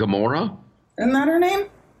 What? Gamora? Isn't that her name?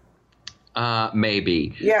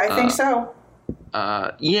 Maybe. Yeah, I think so.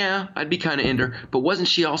 Yeah, I'd be kind of into her. But wasn't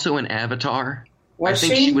she also in Avatar? I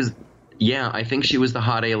think she was. Yeah, I think she was the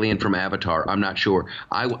hot alien from Avatar. I'm not sure.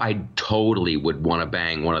 I totally would want to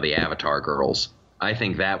bang one of the Avatar girls. I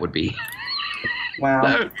think that would be. Wow.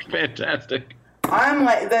 That would be fantastic. I'm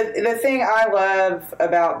the thing I love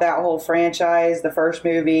about that whole franchise, the first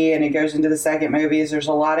movie, and it goes into the second movie, is there's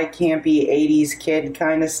a lot of campy 80s kid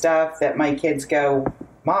kind of stuff that my kids go,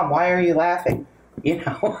 Mom, why are you laughing? They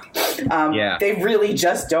really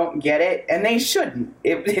just don't get it, and they shouldn't.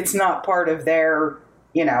 It's not part of their,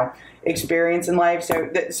 experience in life. So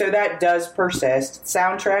that does persist.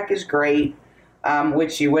 Soundtrack is great,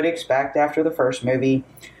 which you would expect after the first movie.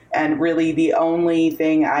 And really the only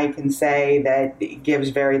thing I can say that gives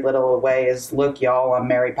very little away is, look, y'all, I'm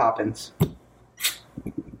Mary Poppins.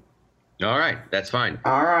 All right, that's fine.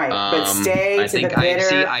 All right, but stay to the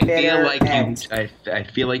bitter end. I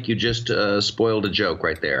feel like you just spoiled a joke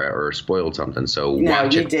right there, or spoiled something. So no,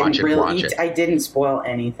 watch you it. Didn't watch it. Really, watch it. I didn't spoil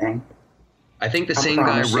anything. I think the same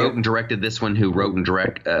guy wrote and directed this one who wrote and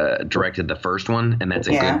directed the first one, and that's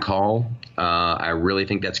a good call. I really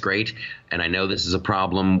think that's great, and I know this is a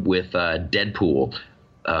problem with Deadpool.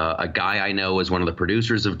 A guy I know is one of the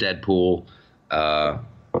producers of Deadpool,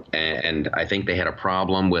 and I think they had a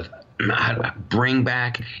problem with bring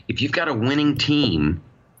back. If you've got a winning team,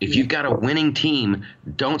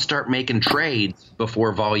 don't start making trades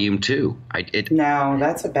before Volume 2. No,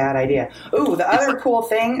 that's a bad idea. Ooh, the other cool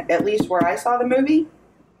thing, at least where I saw the movie,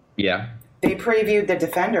 they previewed The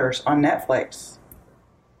Defenders on Netflix.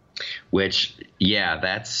 Which,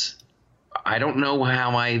 that's. I don't know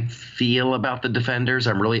how I feel about The Defenders.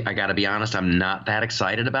 I got to be honest, I'm not that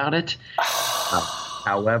excited about it.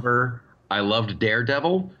 However, I loved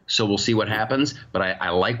Daredevil, so we'll see what happens. But I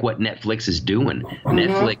like what Netflix is doing. Mm-hmm.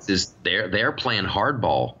 Netflix is they're playing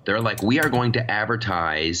hardball. They're like, we are going to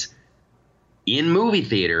advertise in movie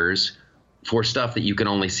theaters for stuff that you can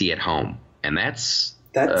only see at home, and that's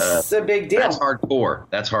a big deal. That's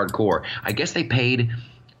hardcore. I guess they paid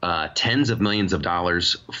tens of millions of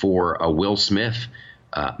dollars for a Will Smith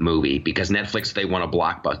movie because Netflix, they want a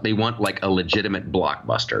blockbuster. They want a legitimate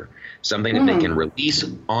blockbuster. Something that they can release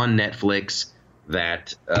on Netflix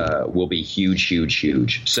that will be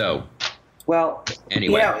huge. So, well,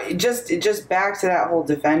 anyway, just back to that whole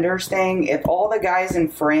Defenders thing. If all the guys in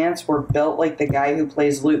France were built like the guy who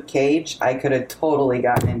plays Luke Cage, I could have totally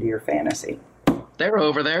gotten into your fantasy. They're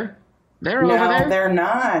over there. No, they're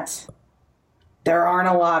not. There aren't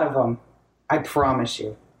a lot of them. I promise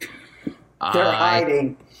you. They're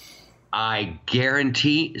hiding. I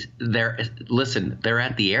guarantee they're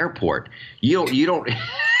at the airport. You don't,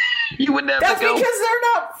 you would never That's go. because they're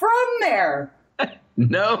not from there.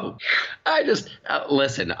 No, I just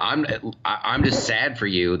listen. I'm just sad for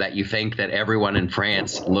you that you think that everyone in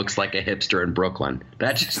France looks like a hipster in Brooklyn.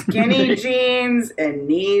 That's just skinny jeans and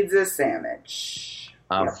needs a sandwich.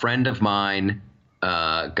 A friend of mine,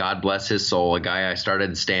 God bless his soul, a guy I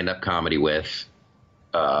started stand-up comedy with,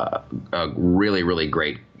 a really, really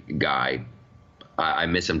great guy. I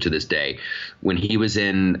miss him to this day. When he was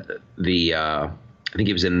in the,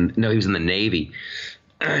 he was in the Navy.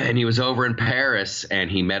 And he was over in Paris,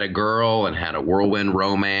 and he met a girl and had a whirlwind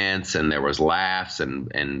romance, and there was laughs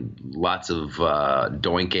and lots of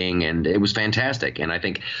doinking, and it was fantastic. And I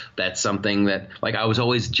think that's something that, like, I was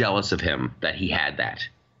always jealous of him that he had that,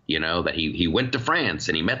 that he went to France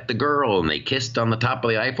and he met the girl and they kissed on the top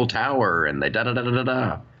of the Eiffel Tower and they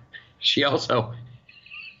da-da-da-da-da-da. She also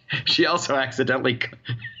accidentally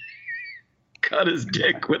cut his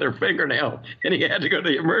dick with her fingernail, and he had to go to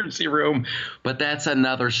the emergency room. But that's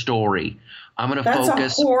another story. I'm going to focus.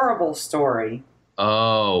 That's a horrible story.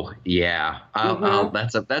 Oh yeah,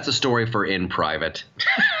 that's a story for in private.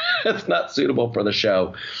 It's not suitable for the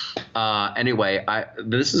show. Anyway,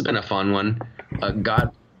 this has been a fun one.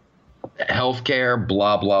 Healthcare,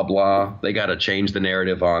 blah blah blah. They got to change the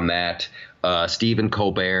narrative on that. Stephen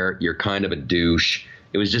Colbert, you're kind of a douche.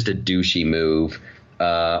 It was just a douchey move.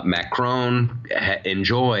 Macron,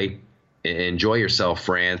 enjoy yourself,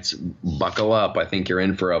 France. Buckle up. I think you're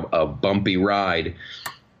in for a bumpy ride.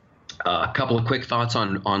 A couple of quick thoughts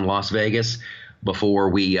on Las Vegas before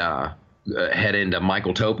we head into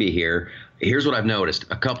Michael Topia here. Here's what I've noticed.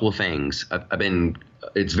 A couple of things.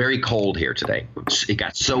 It's very cold here today. It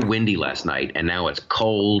got so windy last night, and now it's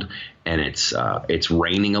cold, and it's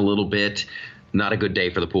raining a little bit. Not a good day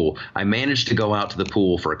for the pool. I managed to go out to the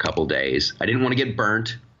pool for a couple days. I didn't want to get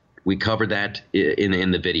burnt. We covered that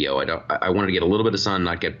in the video. I wanted to get a little bit of sun,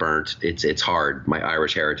 not get burnt. It's hard, my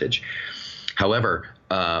Irish heritage. However,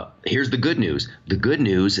 here's the good news. The good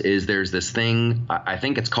news is there's this thing. I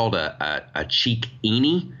think it's called a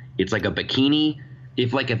cheek-ini. It's like a bikini.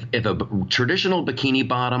 If a traditional bikini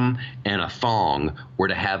bottom and a thong were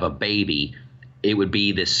to have a baby, it would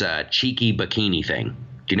be this cheeky bikini thing.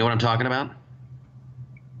 Do you know what I'm talking about?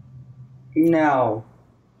 No.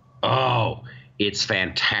 Oh, it's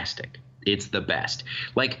fantastic. It's the best.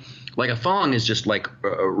 Like a thong is just like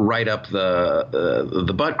right up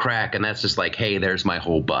the butt crack, and that's just like, hey, there's my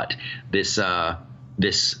whole butt. This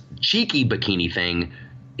cheeky bikini thing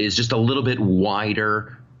is just a little bit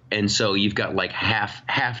wider, and so you've got like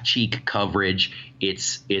half cheek coverage.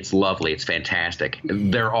 It's lovely. It's fantastic.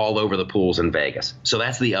 They're all over the pools in Vegas. So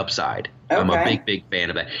that's the upside. Okay. I'm a big fan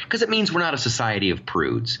of that because it means we're not a society of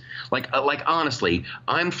prudes. Like honestly,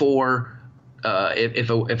 I'm for if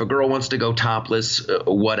a girl wants to go topless,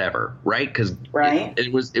 whatever, right? Because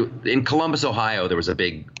it was in Columbus, Ohio. There was a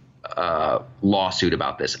big lawsuit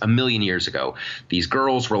about this a million years ago. These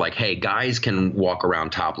girls were like, hey, guys can walk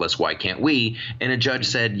around topless. Why can't we? And a judge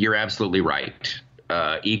said, you're absolutely right.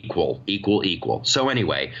 Equal. So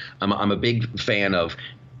anyway, I'm a big fan of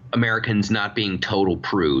Americans not being total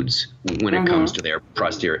prudes when it comes to their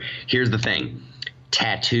posterior. Here's the thing.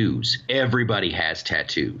 Tattoos. Everybody has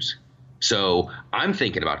tattoos. So I'm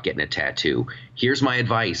thinking about getting a tattoo. Here's my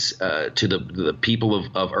advice to the people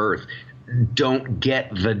of Earth. Don't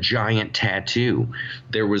get the giant tattoo.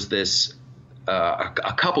 There was this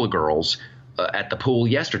a couple of girls at the pool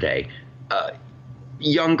yesterday,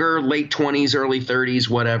 younger, late 20s, early 30s,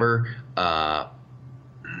 whatever,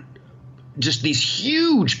 just these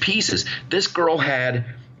huge pieces. This girl had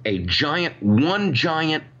one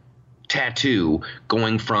giant tattoo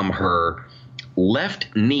going from her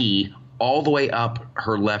left knee all the way up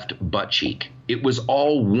her left butt cheek. It was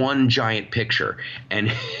all one giant picture.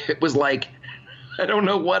 And it was like, I don't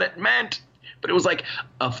know what it meant, but it was like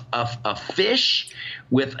a fish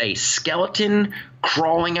with a skeleton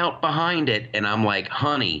crawling out behind it. And I'm like,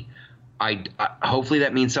 honey, I hopefully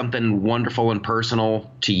that means something wonderful and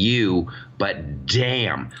personal to you, but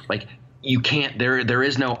damn, like you can't, there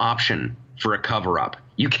is no option for a cover up.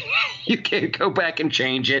 You can't go back and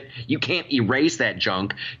change it. You can't erase that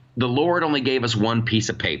junk. The Lord only gave us one piece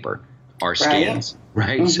of paper, our skins,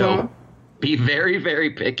 right? Mm-hmm. So be very,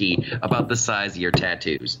 very picky about the size of your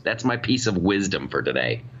tattoos. That's my piece of wisdom for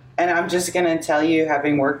today. And I'm just going to tell you,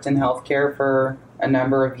 having worked in healthcare for a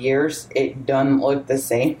number of years, it doesn't look the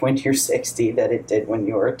same when you're 60 that it did when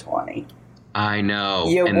you were 20. I know.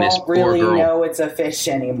 You won't really know it's a fish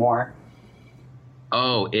anymore.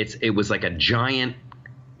 Oh, it was like a giant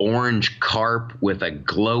orange carp with a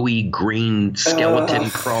glowy green skeleton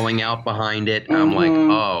crawling out behind it. Mm-hmm. I'm like,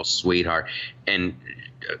 oh, sweetheart. And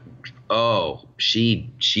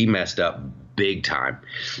she messed up big time.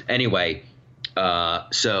 Anyway,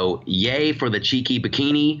 so yay for the cheeky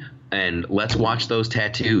bikini, and let's watch those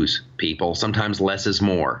tattoos, people. Sometimes less is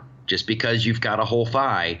more. Just because you've got a whole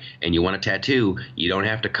thigh and you want a tattoo, you don't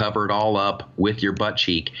have to cover it all up with your butt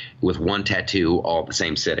cheek with one tattoo all at the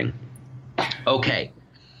same sitting. Okay,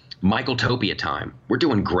 Michaeltopia time. We're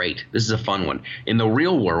doing great. This is a fun one. In the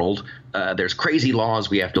real world, there's crazy laws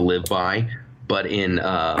we have to live by, but in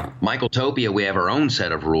Michaeltopia, we have our own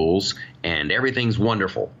set of rules, and everything's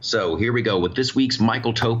wonderful. So here we go with this week's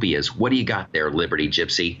Michaeltopias. What do you got there, Liberty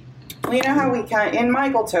Gypsy? Well, you know how in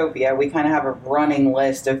Michaeltopia, we kind of have a running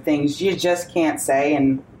list of things you just can't say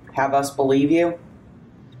and have us believe you.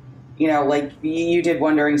 You know, like you did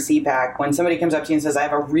one during CPAC. When somebody comes up to you and says, I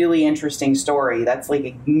have a really interesting story, that's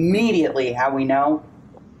like immediately how we know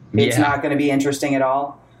it's not going to be interesting at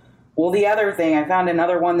all. Well, the other thing, I found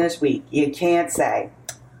another one this week. You can't say,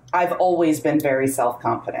 I've always been very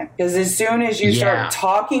self-confident. Because as soon as you start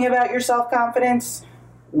talking about your self-confidence,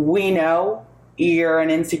 we know you're an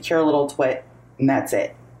insecure little twit, and that's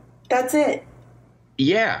it. That's it.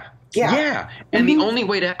 Yeah. And the only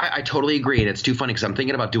way to – I totally agree, and it's too funny because I'm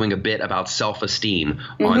thinking about doing a bit about self-esteem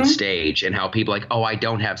on stage and how people like, oh, I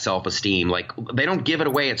don't have self-esteem. Like they don't give it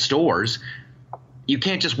away at stores. You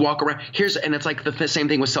can't just walk around. And it's like the same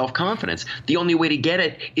thing with self-confidence. The only way to get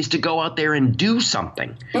it is to go out there and do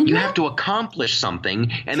something. You have to accomplish something,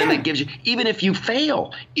 and then that gives you – even if you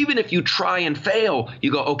fail, even if you try and fail,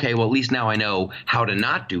 you go, okay, well, at least now I know how to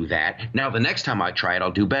not do that. Now the next time I try it,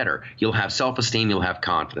 I'll do better. You'll have self-esteem. You'll have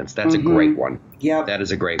confidence. That's a great one. Yeah, that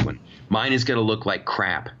is a great one. Mine is going to look like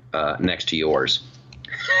crap next to yours.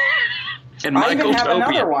 And I even have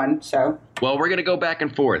another one. So well, we're going to go back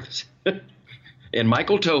and forth. In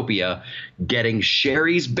Michaeltopia, getting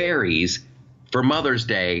Sherry's berries for Mother's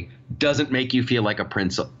Day doesn't make you feel like a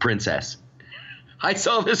princess. I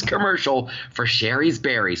saw this commercial for Sherry's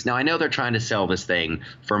berries. Now, I know they're trying to sell this thing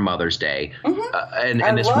for Mother's Day.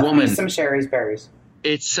 And this love woman, me some Sherry's berries.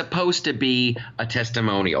 It's supposed to be a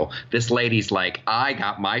testimonial. This lady's like, I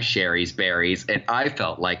got my Sherry's berries, and I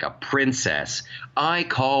felt like a princess. I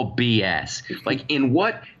call BS. Like, in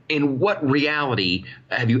what reality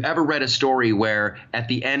have you ever read a story where at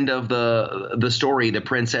the end of the story the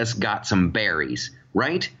princess got some berries,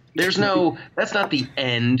 right? That's not the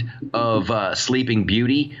end of Sleeping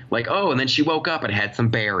Beauty. Like, oh, and then she woke up and had some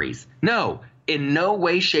berries. No, in no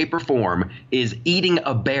way, shape, or form is eating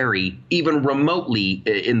a berry even remotely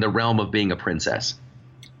in the realm of being a princess.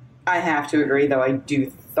 I have to agree, though. I do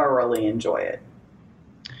thoroughly enjoy it.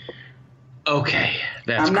 Okay,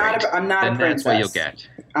 that's great. I'm not a princess. That's what you'll get.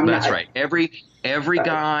 That's right. Every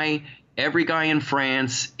guy in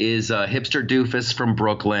France is a hipster doofus from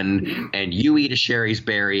Brooklyn, and you eat a Sherry's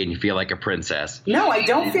berry and you feel like a princess. No, I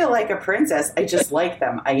don't feel like a princess. I just like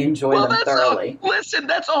them. I enjoy them thoroughly. Listen,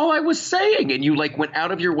 that's all I was saying, and you went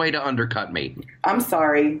out of your way to undercut me. I'm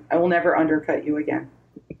sorry. I will never undercut you again.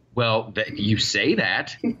 Well, you say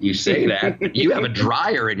that. You say that. You have a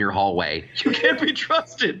dryer in your hallway. You can't be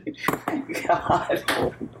trusted. God.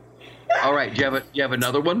 All right. Do you have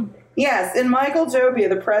another one? Yes. In Michaeltopia,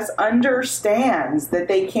 the press understands that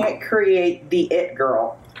they can't create the it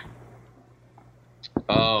girl.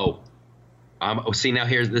 Oh. See, now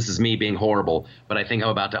this is me being horrible, but I think I'm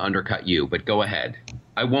about to undercut you. But go ahead.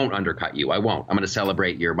 I won't undercut you. I won't. I'm going to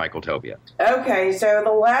celebrate your Michaeltopia. Okay, so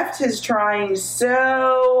the left is trying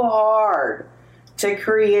so hard to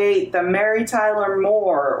create the Mary Tyler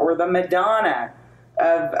Moore or the Madonna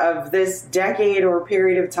of this decade or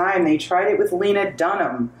period of time. They tried it with Lena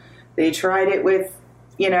Dunham. They tried it with,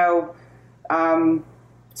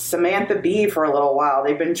 Samantha Bee for a little while.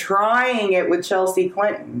 They've been trying it with Chelsea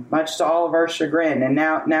Clinton, much to all of our chagrin, and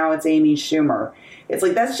now it's Amy Schumer. It's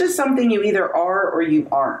like that's just something you either are or you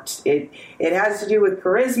aren't. It has to do with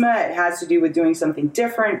charisma. It has to do with doing something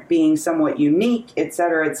different, being somewhat unique, et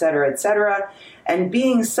cetera, et cetera, et cetera, and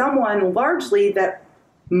being someone largely that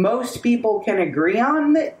most people can agree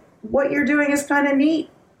on that what you're doing is kind of neat.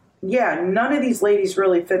 Yeah, none of these ladies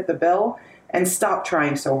really fit the bill. And stop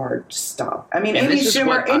trying so hard. Just stop. I mean, Amy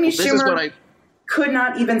Schumer could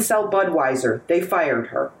not even sell Budweiser. They fired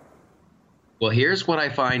her. Well, here's what I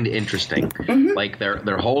find interesting. Like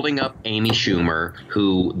they're holding up Amy Schumer,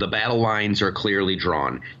 who the battle lines are clearly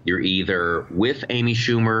drawn. You're either with Amy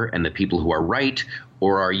Schumer and the people who are right,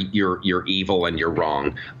 or you're evil and you're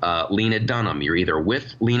wrong. Lena Dunham, you're either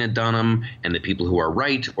with Lena Dunham and the people who are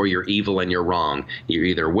right, or you're evil and you're wrong. You're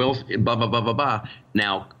either will blah blah blah blah blah.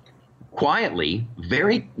 Now, quietly,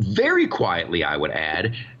 very very quietly, I would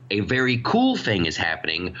add, a very cool thing is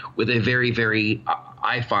happening with a very very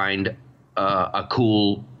I find a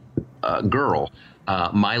cool girl,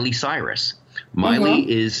 Miley Cyrus. Miley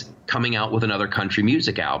is coming out with another country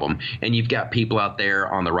music album, and you've got people out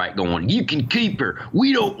there on the right going, "You can keep her.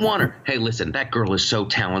 We don't want her." Hey, listen, that girl is so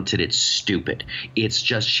talented, it's stupid. It's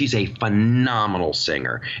just she's a phenomenal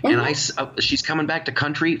singer, and she's coming back to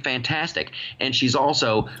country, fantastic. And she's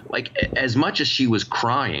also like, as much as she was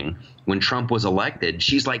crying when Trump was elected,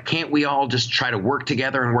 she's like, can't we all just try to work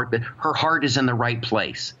together and work? Her heart is in the right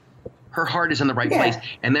place. Her heart is in the right place.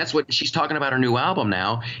 And that's what she's talking about, her new album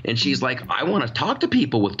now. And she's like, I want to talk to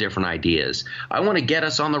people with different ideas. I want to get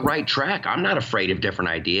us on the right track. I'm not afraid of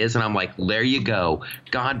different ideas. And I'm like, there you go.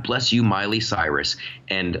 God bless you, Miley Cyrus.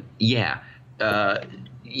 And yeah,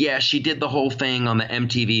 she did the whole thing on the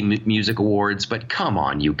MTV Music Awards, but come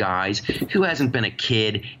on, you guys. Who hasn't been a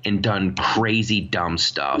kid and done crazy, dumb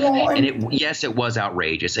stuff? Yeah, and yes, it was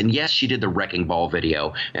outrageous. And yes, she did the Wrecking Ball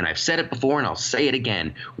video. And I've said it before, and I'll say it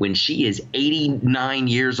again. When she is 89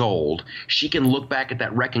 years old, she can look back at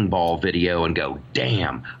that Wrecking Ball video and go,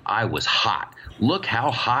 damn, I was hot. Look how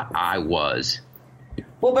hot I was.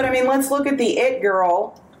 Well, but I mean, let's look at the It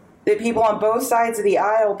Girl that people on both sides of the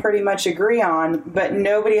aisle pretty much agree on, but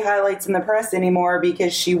nobody highlights in the press anymore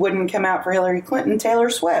because she wouldn't come out for Hillary Clinton,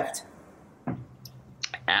 Taylor Swift.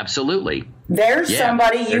 Absolutely. There's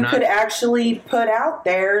somebody you could actually put out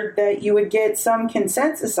there that you would get some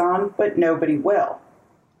consensus on, but nobody will.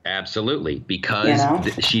 Absolutely, because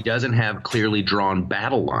she doesn't have clearly drawn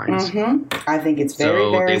battle lines. I think it's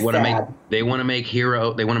very sad. They want to make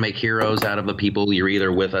heroes out of the people. You're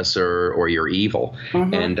either with us or you're evil.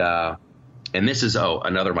 And this is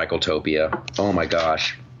another Michaeltopia. Oh my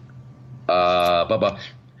gosh, Bubba.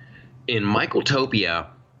 In Michaeltopia,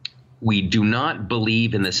 we do not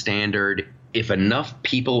believe in the standard. If enough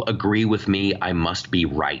people agree with me, I must be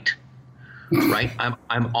right. Right?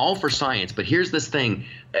 I'm all for science, but here's this thing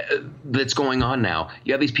that's going on now.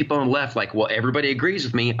 You have these people on the left like, well, everybody agrees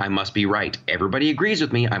with me, I must be right. Everybody agrees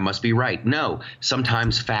with me, I must be right. No,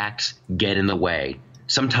 sometimes facts get in the way.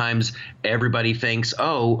 Sometimes everybody thinks,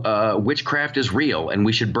 witchcraft is real and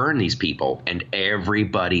we should burn these people, and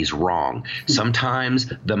everybody's wrong.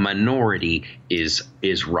 Sometimes the minority is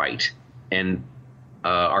right. And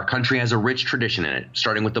our country has a rich tradition in it,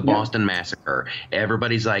 starting with the Boston Massacre.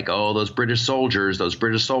 Everybody's like, oh, those British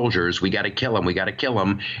soldiers, we got to kill them.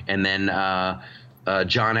 And then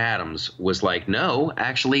John Adams was like, no,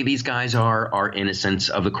 actually, these guys are innocent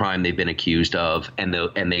of the crime they've been accused of, and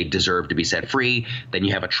they deserve to be set free. Then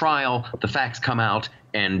you have a trial, the facts come out,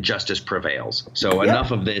 and justice prevails. So enough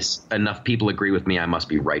of this, enough people agree with me, I must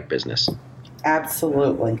be right business.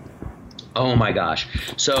 Absolutely. Oh my gosh.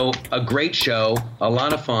 So a great show, a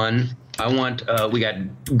lot of fun. We got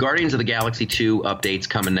Guardians of the Galaxy 2 updates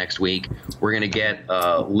coming next week. We're going to get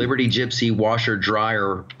Liberty Gypsy washer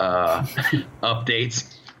dryer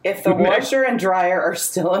updates. If the washer and dryer are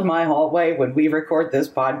still in my hallway when we record this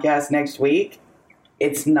podcast next week,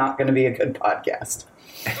 it's not going to be a good podcast.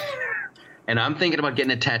 And I'm thinking about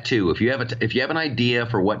getting a tattoo. If you have an idea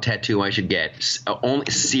for what tattoo I should get,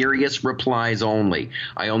 only serious replies only.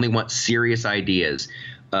 I only want serious ideas.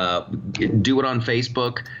 Do it on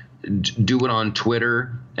Facebook. Do it on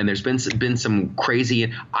Twitter. And there's been some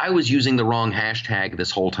crazy. I was using the wrong hashtag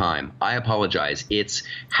this whole time. I apologize. It's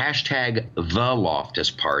hashtag the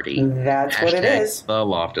Loftus Party. That's hashtag what it is. The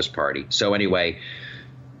Loftus Party. So anyway,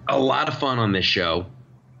 a lot of fun on this show.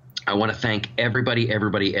 I want to thank everybody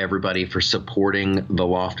for supporting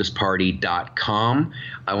theloftusparty.com.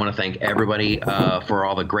 I want to thank everybody for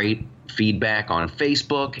all the great feedback on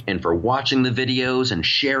Facebook and for watching the videos and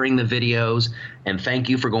sharing the videos. And thank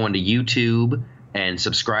you for going to YouTube and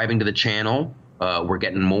subscribing to the channel. We're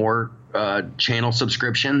getting more channel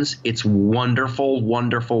subscriptions. It's wonderful,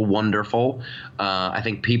 wonderful, wonderful. I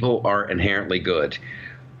think people are inherently good.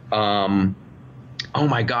 Oh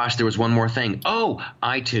my gosh, there was one more thing. Oh,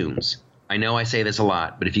 iTunes. I know I say this a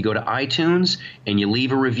lot, but if you go to iTunes and you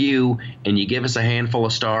leave a review and you give us a handful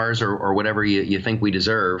of stars or whatever you think we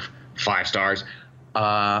deserve, 5 stars,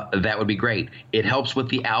 that would be great. It helps with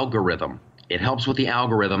the algorithm. It helps with the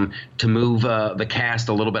algorithm to move the cast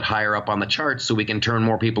a little bit higher up on the charts so we can turn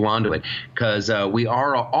more people onto it, because we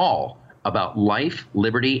are all about life,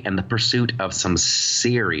 liberty, and the pursuit of some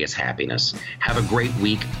serious happiness. Have a great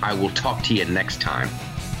week. I will talk to you next time.